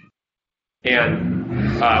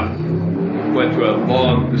 And went through a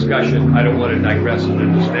long discussion. I don't want to digress into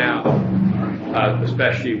this now,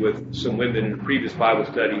 especially with some women in the previous Bible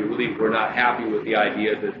study who really were not happy with the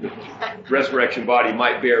idea that the resurrection body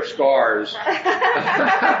might bear scars.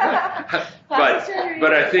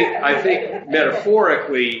 But I think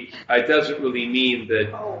metaphorically, it doesn't really mean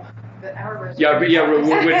that. Would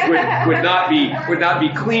not be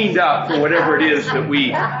cleaned up for whatever it is that we.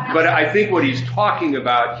 But I think what he's talking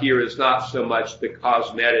about here is not so much the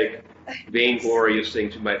cosmetic, vainglorious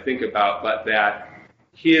things you might think about, but that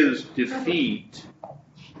his defeat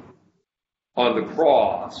on the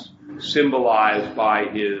cross, symbolized by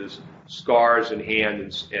his scars in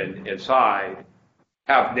hand and side,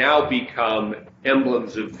 have now become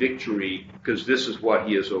emblems of victory because this is what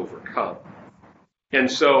he has overcome. And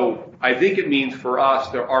so I think it means for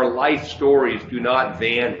us that our life stories do not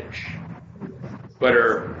vanish,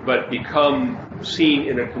 but become seen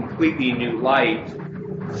in a completely new light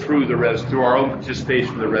through our own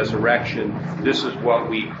participation in the resurrection. This is what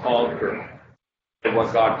we conquer and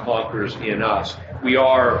what God conquers in us. We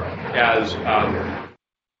are, as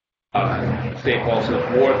St. Paul says,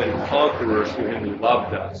 more than conquerors through him who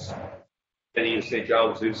loved us. And in St.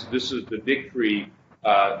 John says, this is the victory,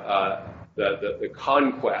 the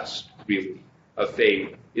conquest, really, of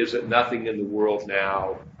faith. Is it nothing in the world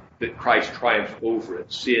now that Christ triumphs over it?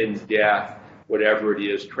 Sin, death, whatever it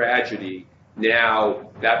is, tragedy. Now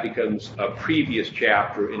that becomes a previous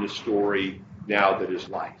chapter in a story now that is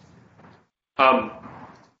life. I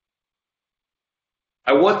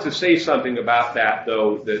want to say something about that,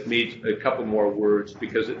 though, that needs a couple more words,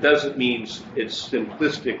 because it doesn't mean it's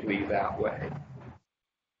simplistically that way.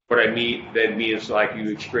 What I mean then means like you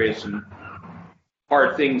experience some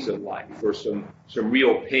hard things in life or some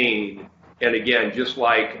real pain, and again, just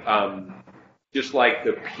like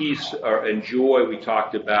the peace and joy we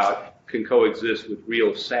talked about can coexist with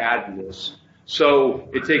real sadness. So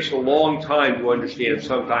it takes a long time to understand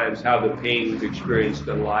sometimes how the pain we've experienced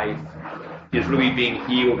in life is really being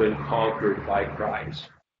healed and conquered by Christ.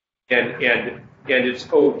 And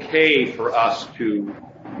it's okay for us to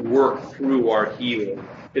work through our healing.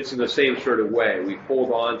 It's in the same sort of way. We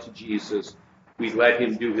hold on to Jesus. We let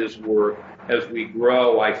him do his work. As we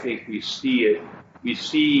grow, I think we see it. We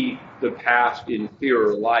see the past in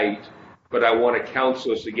clearer light. But I want to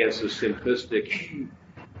counsel us against the simplistic,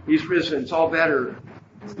 he's risen, it's all better,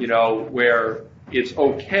 where it's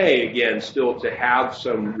okay, again, still to have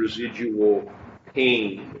some residual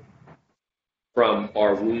pain from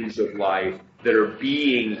our wounds of life that are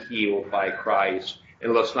being healed by Christ.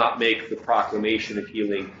 And let's not make the proclamation of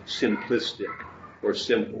healing simplistic or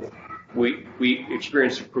simple. We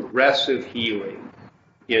experience a progressive healing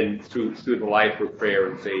through the life of prayer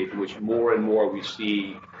and faith, in which more and more we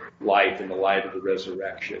see life in the light of the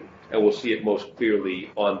resurrection. And we'll see it most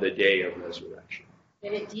clearly on the day of resurrection.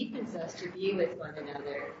 And it deepens us to be with one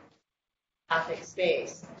another in Catholic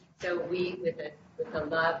space. So we, with the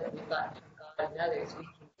love that we've got from God and others, we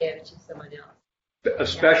can give to someone else.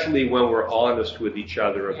 Especially when we're honest with each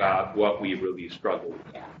other about what we really struggle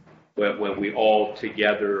with. Yeah. When we all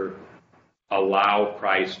together allow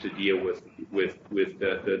Christ to deal with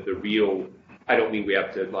the real, I don't mean we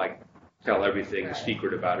have to tell everything a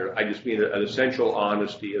secret about it. I just mean an essential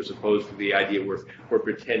honesty as opposed to the idea we're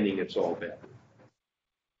pretending it's all better.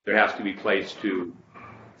 There has to be place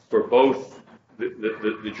for both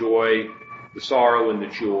the joy, the sorrow and the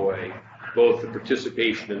joy, both the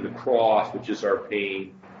participation in the cross, which is our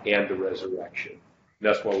pain, and the resurrection. And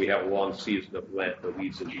that's why we have a long season of Lent that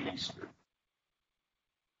leads into Easter.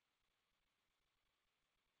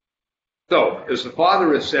 So, as the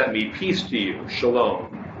Father has sent me, peace to you,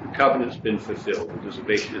 shalom. The covenant's been fulfilled. This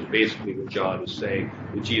is basically what John is saying,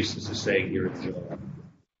 what Jesus is saying here in John.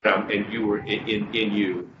 And you were in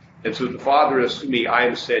you. And so the Father has sent me, I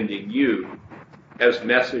am sending you as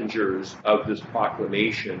messengers of this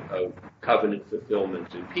proclamation of covenant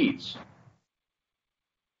fulfillment and peace.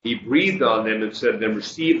 He breathed on them and said to them,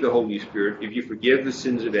 receive the Holy Spirit. If you forgive the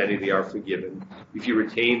sins of any, they are forgiven. If you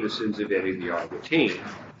retain the sins of any, they are retained.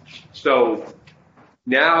 So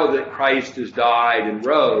now that Christ has died and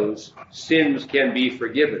rose, sins can be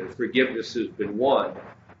forgiven. Forgiveness has been won.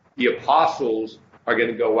 The apostles are going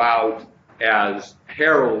to go out as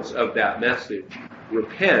heralds of that message.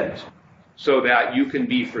 Repent so that you can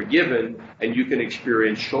be forgiven and you can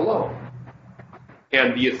experience shalom.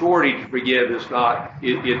 And the authority to forgive is not,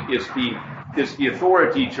 it's the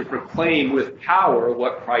authority to proclaim with power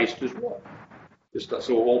what Christ has won. So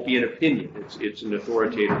it won't be an opinion. It's an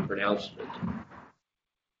authoritative pronouncement.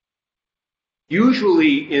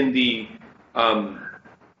 Usually in the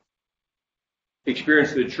experience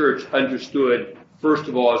of the church, understood, first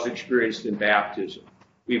of all, as experienced in baptism.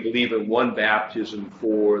 We believe in one baptism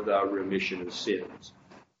for the remission of sins,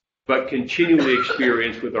 but continually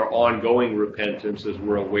experienced with our ongoing repentance as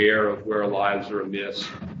we're aware of where our lives are amiss.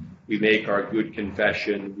 We make our good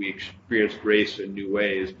confession. We experience grace in new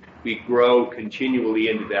ways. We grow continually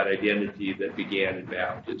into that identity that began in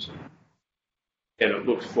baptism. And it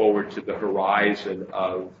looks forward to the horizon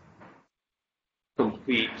of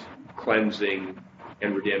complete cleansing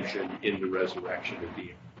and redemption in the resurrection of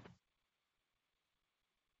the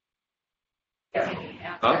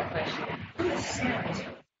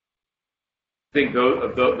I think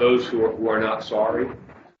those who are not sorry,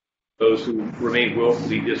 those who remain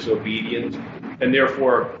willfully disobedient, and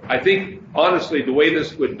therefore, I think, honestly, the way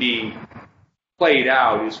this would be played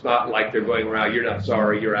out is not like they're going around, you're not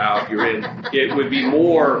sorry, you're out, you're in. It would be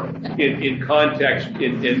more in context of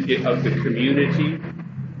the community,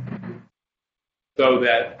 so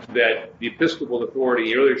that the Episcopal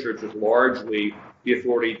authority in the early church was largely the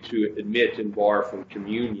authority to admit and bar from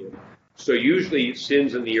communion. So usually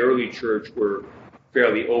sins in the early church were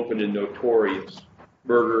fairly open and notorious.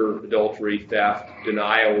 Murder, adultery, theft,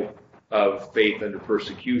 denial of faith under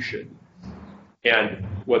persecution. And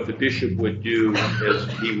what the bishop would do is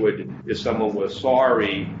if someone was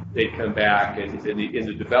sorry, they'd come back and in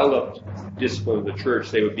the developed discipline of the church,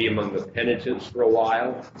 they would be among the penitents for a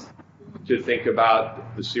while to think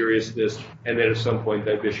about the seriousness, and then at some point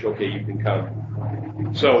that bishop, okay, you can come.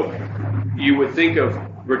 So you would think of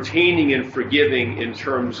retaining and forgiving in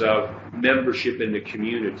terms of membership in the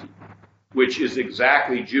community, which is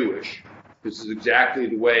exactly Jewish. This is exactly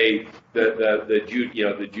the way the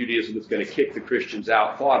Judaism that's going to kick the Christians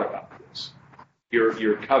out thought about this.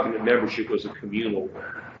 Your covenant membership was a communal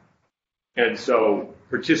one. And so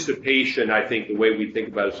participation, I think the way we think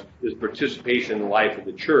about it is participation in the life of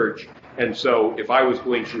the church. And so if I was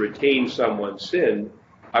going to retain someone's sin,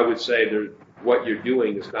 I would say what you're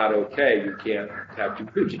doing is not okay. You can't have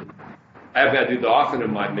communion. I haven't had to do that often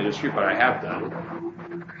in my ministry, but I have done it.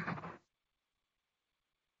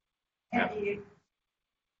 Yeah.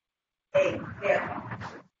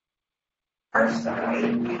 I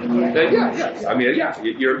mean, yeah.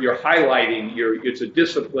 You're highlighting. It's a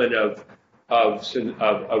discipline of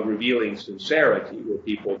revealing sincerity where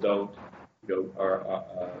people don't,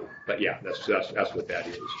 but yeah, that's what that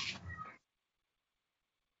is.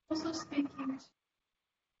 Also speaking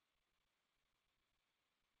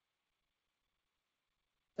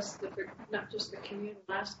to not just the communal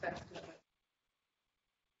aspect of it.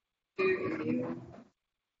 If you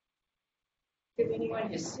give anyone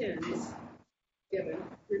his sins given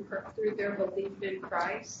through their belief in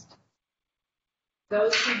Christ,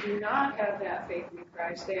 those who do not have that faith in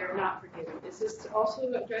Christ, they are not forgiven. Is this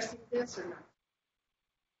also addressing this or not?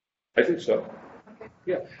 I think so. Okay.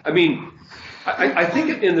 Yeah. I mean, I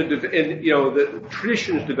think the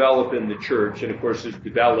traditions develop in the church, and of course, it's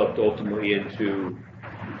developed ultimately into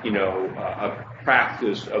a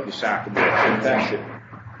practice of the sacrament of confession.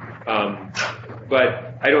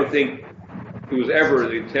 But I don't think it was ever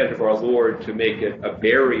the intent of our Lord to make it a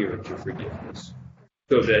barrier to forgiveness,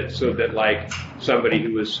 so that like somebody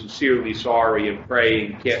who was sincerely sorry and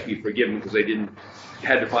praying can't be forgiven because they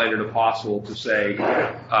had to find an apostle to say.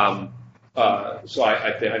 So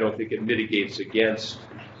I don't think it mitigates against.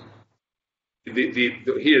 There's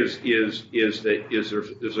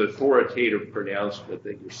an authoritative pronouncement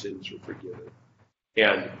that your sins are forgiven.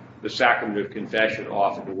 And the sacrament of confession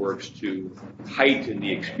often works to heighten the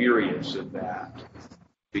experience of that,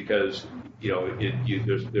 because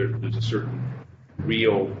there's a certain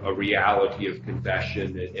a reality of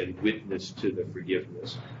confession and witness to the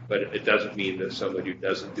forgiveness. But it doesn't mean that somebody who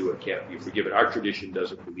doesn't do it can't be forgiven. Our tradition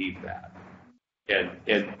doesn't believe that.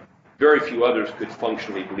 And very few others could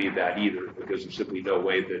functionally believe that either, because there's simply no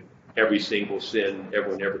way that every single sin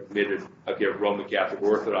everyone ever committed, okay, Roman Catholic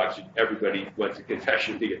Orthodox, everybody went to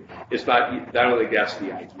confession. It's not, I don't think that's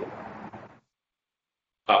the idea.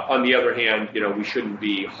 On the other hand, we shouldn't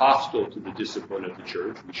be hostile to the discipline of the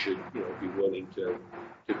church. We should, be willing to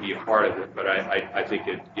be a part of it. But I think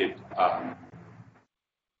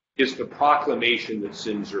it's the proclamation that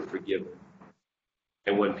sins are forgiven.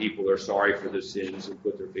 And when people are sorry for their sins and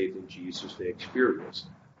put their faith in Jesus, they experience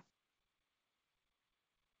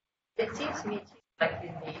it. It seems to me, too, like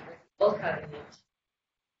in the Old Covenant,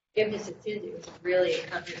 forgiveness of sins, it was really a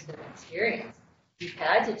cumbersome experience. You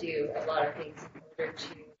had to do a lot of things in order to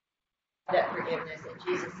that forgiveness, and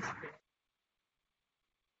Jesus is forgiveness.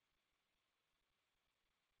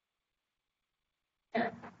 Yeah.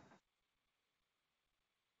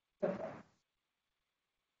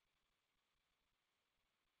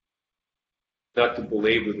 Not to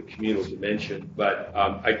belabor the communal dimension, but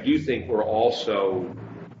I do think we're also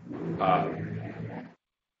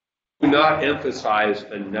do not emphasize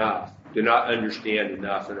enough, do not understand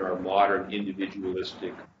enough in our modern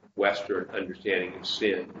individualistic Western understanding of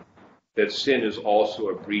sin, that sin is also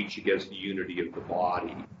a breach against the unity of the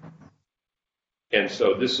body. And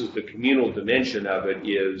so this is the communal dimension of it,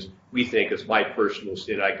 is we think it's my personal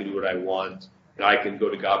sin, I can do what I want, and I can go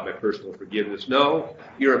to God by personal forgiveness. No,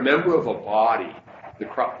 you're a member of a body, the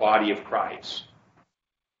body of Christ.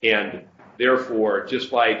 And therefore,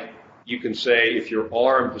 just like you can say if your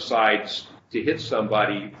arm decides to hit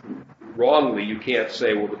somebody wrongly, you can't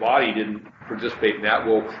say, well, the body didn't participate in that.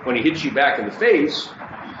 Well, when he hits you back in the face,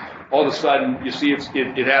 all of a sudden you see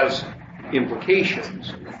it has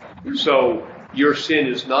implications. So your sin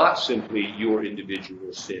is not simply your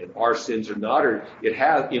individual sin. Our sins are not, it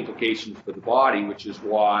has implications for the body, which is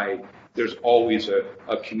why there's always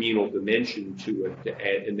a communal dimension to it.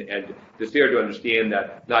 And it's fair to understand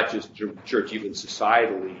that not just the church, even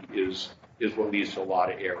societally, is what leads to a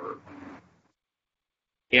lot of error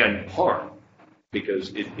and harm,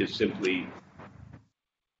 because it simply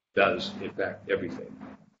does affect everything.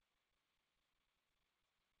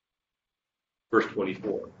 Verse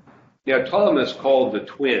 24. Now Thomas, called the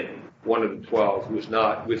twin, one of the 12, who was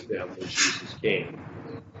not with them when Jesus came.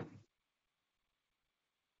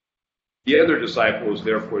 The other disciples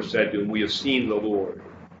therefore said to him, we have seen the Lord.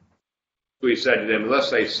 So he said to them,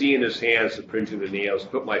 unless I see in his hands the print of the nails,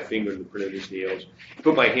 put my finger in the print of his nails,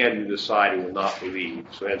 put my hand in his side, I will not believe.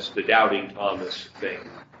 So that's the doubting Thomas thing.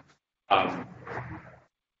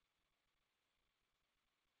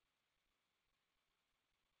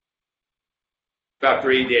 About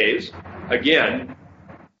 3 days, again,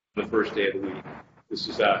 the first day of the week. This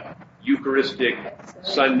is a Eucharistic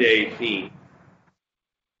Sunday theme.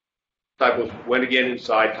 Disciples went again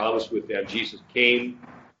inside, Thomas with them. Jesus came,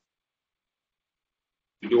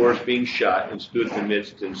 the doors being shut, and stood in the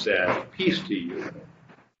midst and said, peace to you.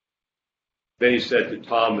 Then he said to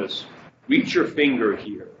Thomas, reach your finger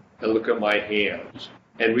here and look at my hands,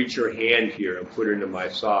 and reach your hand here and put it into my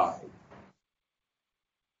side.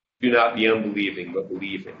 Do not be unbelieving, but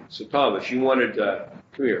believing. So Thomas, you wanted to,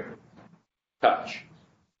 come here, touch.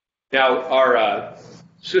 Now, our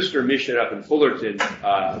sister mission up in Fullerton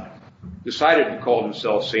decided to call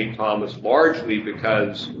himself St. Thomas, largely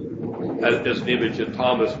because, as an image of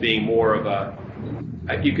Thomas being more of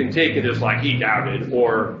you can take it as like he doubted,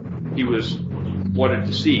 or he wanted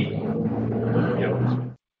to see.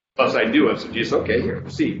 Plus I do it, so Jesus, okay, here,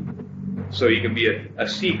 see. So you can be a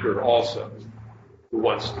seeker also, who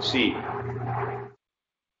wants to see.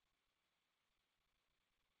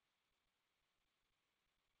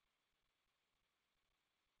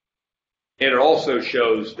 And it also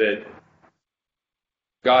shows that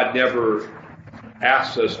God never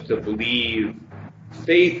asks us to believe.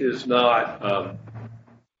 Faith is not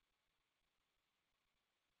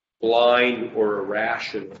blind or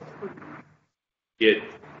irrational.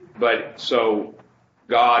 But so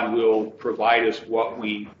God will provide us what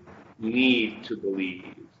we need to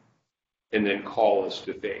believe and then call us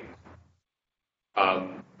to faith.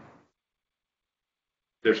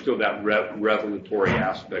 There's still that revelatory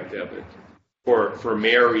aspect of it. For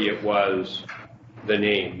Mary, it was the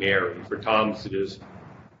name Mary. For Thomas, it is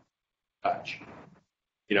touch.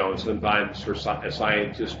 And sometimes for a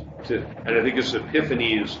scientist, and I think this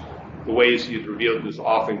epiphany is the ways he's revealed this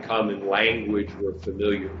often come in language we're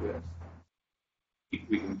familiar with.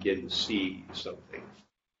 We can begin to see something.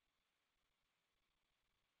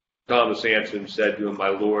 Thomas answered and said to him, my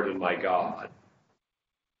Lord and my God.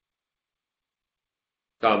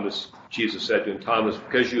 Jesus said to him, Thomas,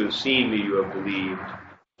 because you have seen me, you have believed.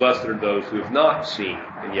 Blessed are those who have not seen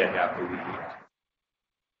and yet have believed.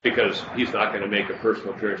 Because he's not going to make a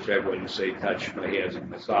personal appearance to everyone and say, touch my hands and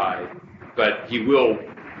my side. But he will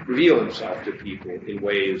reveal himself to people in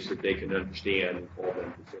ways that they can understand and call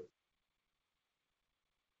them to faith.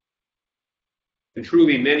 And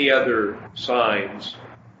truly many other signs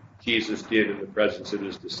Jesus did in the presence of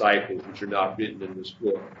his disciples, which are not written in this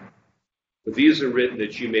book. But these are written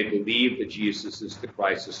that you may believe that Jesus is the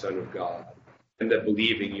Christ, the Son of God, and that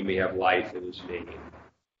believing you may have life in his name.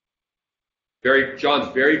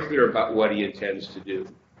 John's very clear about what he intends to do.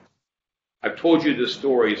 I've told you this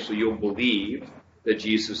story so you'll believe that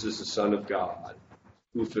Jesus is the Son of God,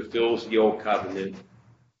 who fulfills the old covenant,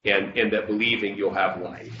 and that believing you'll have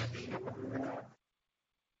life.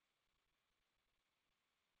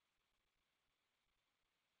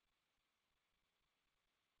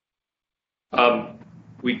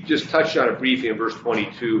 We just touched on it briefly in verse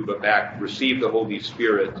 22, but receive the Holy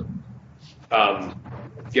Spirit.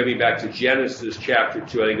 Getting back to Genesis chapter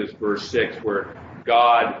 2, I think it's verse 6, where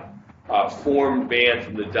God formed man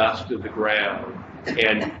from the dust of the ground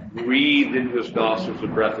and breathed into his nostrils the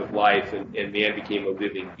breath of life, and man became a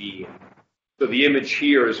living being. So the image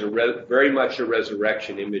here is very much a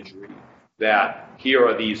resurrection imagery, that here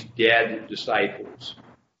are these dead disciples,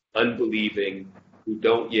 unbelieving, who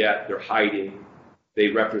don't yet, they're hiding. They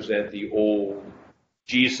represent the old.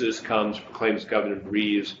 Jesus comes, proclaims covenant,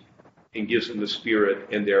 breathes, and gives them the Spirit,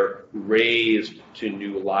 and they're raised to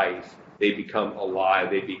new life. They become alive.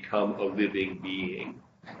 They become a living being.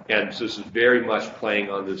 And so this is very much playing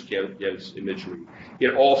on this Genesis imagery.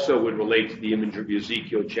 It also would relate to the image of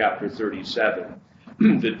Ezekiel chapter 37.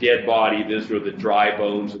 The dead body of Israel, the dry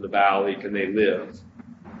bones in the valley, can they live?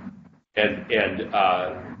 And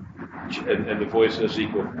the voice of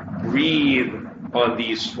Ezekiel, breathe on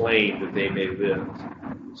these slain that they may live.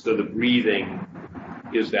 So the breathing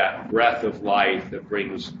is that breath of life that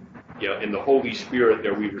brings, in the Holy Spirit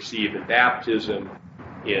that we receive in baptism,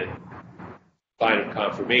 in sign of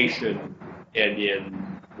confirmation, and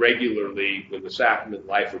in regularly with the sacrament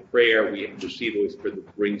life of prayer, we receive the Holy Spirit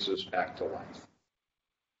that brings us back to life.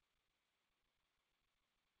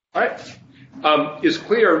 All right. It's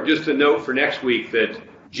clear, just a note for next week, that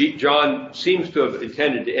John seems to have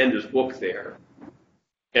intended to end his book there.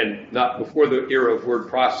 And not before the era of word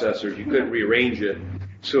processors, you couldn't rearrange it.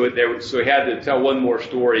 So he had to tell one more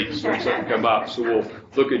story because something come up. So we'll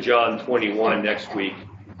look at John 21 next week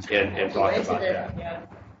and talk about that.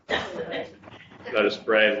 Let us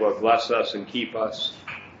pray. Lord, bless us and keep us.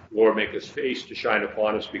 Lord, make his face to shine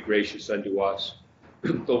upon us, be gracious unto us.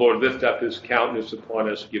 The Lord lift up his countenance upon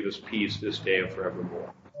us, give us peace this day and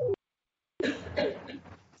forevermore.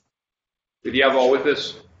 Did you have all with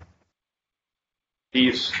us?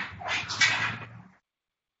 Peace.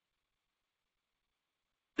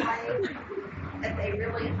 That they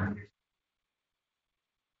really understand.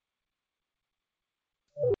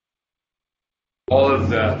 All of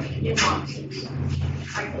the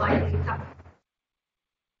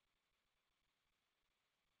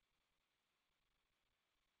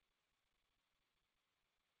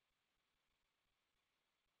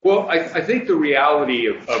Well, I think the reality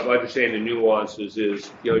of understanding the nuances is,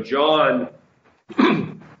 John,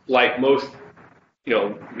 like most,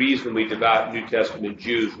 reasonably devout New Testament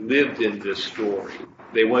Jews, lived in this story.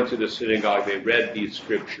 They went to the synagogue, they read these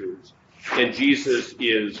scriptures, and Jesus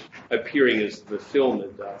is appearing as the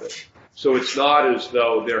fulfillment of it. So it's not as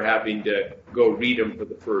though they're having to go read them for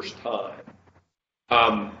the first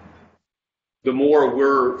time. The more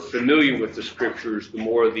we're familiar with the scriptures, the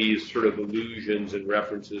more these sort of allusions and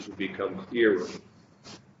references will become clearer.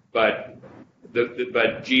 But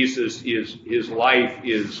Jesus his life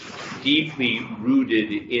is deeply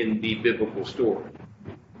rooted in the biblical story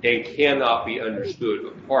and cannot be understood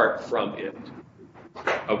apart from it,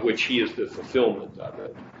 of which he is the fulfillment of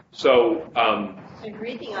it. So, and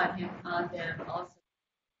breathing on them also.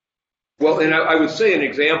 Well, and I would say an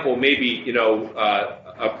example, maybe,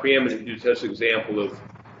 a preeminent New Testament example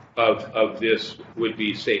of this would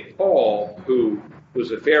be St. Paul, who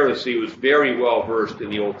was a Pharisee, was very well versed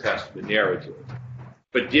in the Old Testament narrative,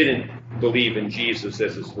 but didn't believe in Jesus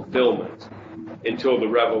as his fulfillment until the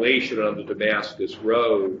revelation on the Damascus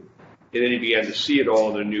Road, and then he began to see it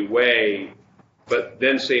all in a new way. But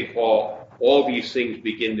then St. Paul, all these things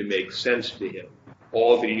begin to make sense to him,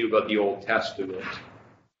 all that he knew about the Old Testament.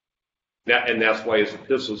 And that's why his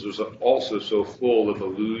epistles was also so full of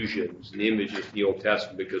allusions and images in the Old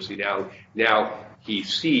Testament, because now he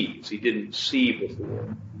sees. He didn't see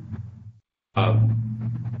before. And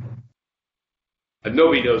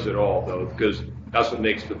nobody knows it all, though, because That's what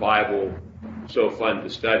makes the Bible so fun to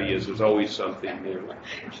study, is there's always something new.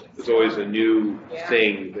 There's always a new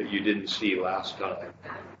thing that you didn't see last time.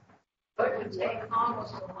 It would take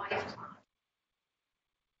almost a lifetime.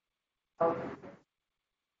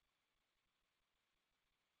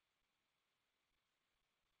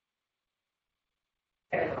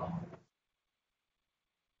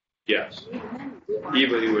 Yes.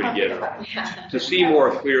 Even you would get it. To see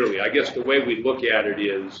more clearly, I guess the way we look at it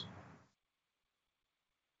is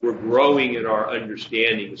we're growing in our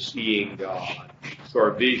understanding of seeing God. So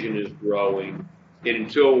our vision is growing. And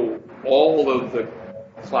until all of the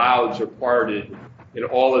clouds are parted and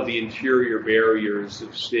all of the interior barriers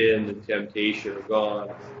of sin and temptation are gone,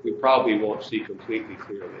 we probably won't see completely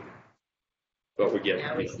clearly. But we're getting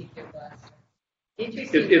Now there. we see your blessing.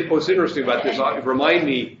 Interesting. What's interesting about this, it remind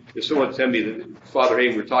me, if someone sent me that Father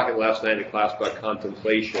Hagen, we were talking last night in class about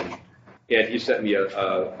contemplation, and he sent me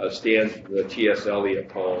a stanza, the T.S. Eliot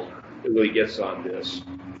poem that really gets on this.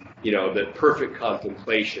 You know, that perfect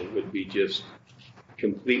contemplation would be just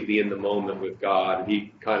completely in the moment with God.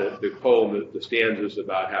 He kind of, the poem, the stanza is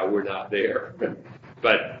about how we're not there.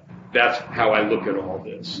 But that's how I look at all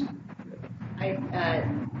this.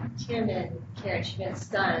 Tim and Karen Schmidt's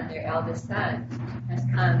son, their eldest son, has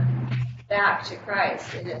come back to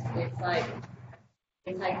Christ, and it's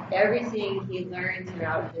like everything he learned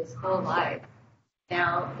throughout his whole life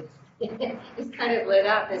now is kind of lit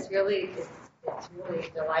up. It's really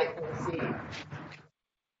delightful to see.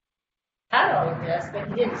 Had all of this, but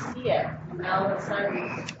he didn't see it. Now all of a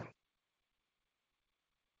sudden,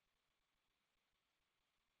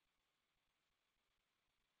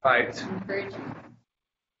 Right. encouraging.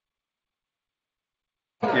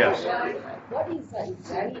 Yes. What is that?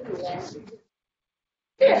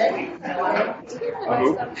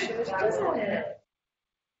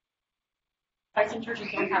 Some churches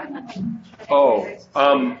don't have that. Oh,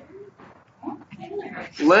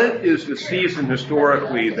 Lent is the season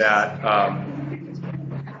historically that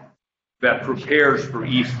that prepares for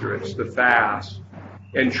Easter. It's the fast,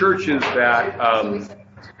 and churches that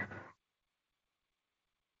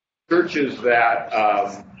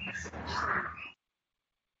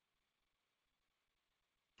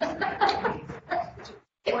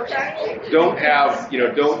don't have,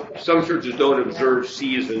 some churches don't observe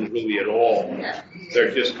seasons really at all.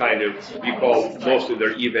 They're just kind of, you call, mostly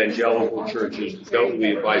they're evangelical churches, don't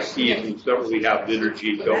really by seasons, don't really have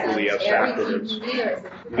liturgy, don't really have sacraments,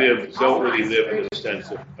 don't really live in the sense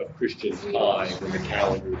of Christian time in the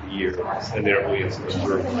calendar of the year, and they don't really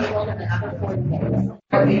observe that.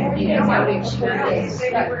 Yeah.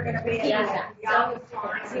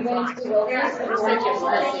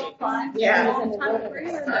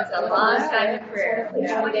 That's a long time of prayer.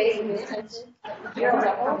 20 days of intention.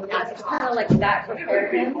 It's kind of like that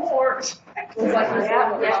prepared him for what he's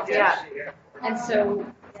about. Yeah. And so,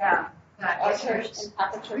 our church and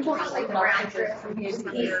Catholic church, like the round trip from here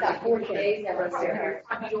to here, that 40 days that was there.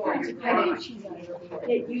 I didn't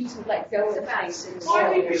get you to let go of the things in the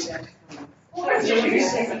world. Huh?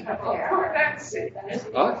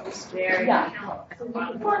 Yeah. What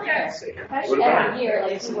about Every year,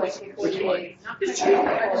 like 40 days.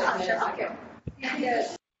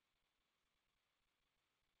 Yes.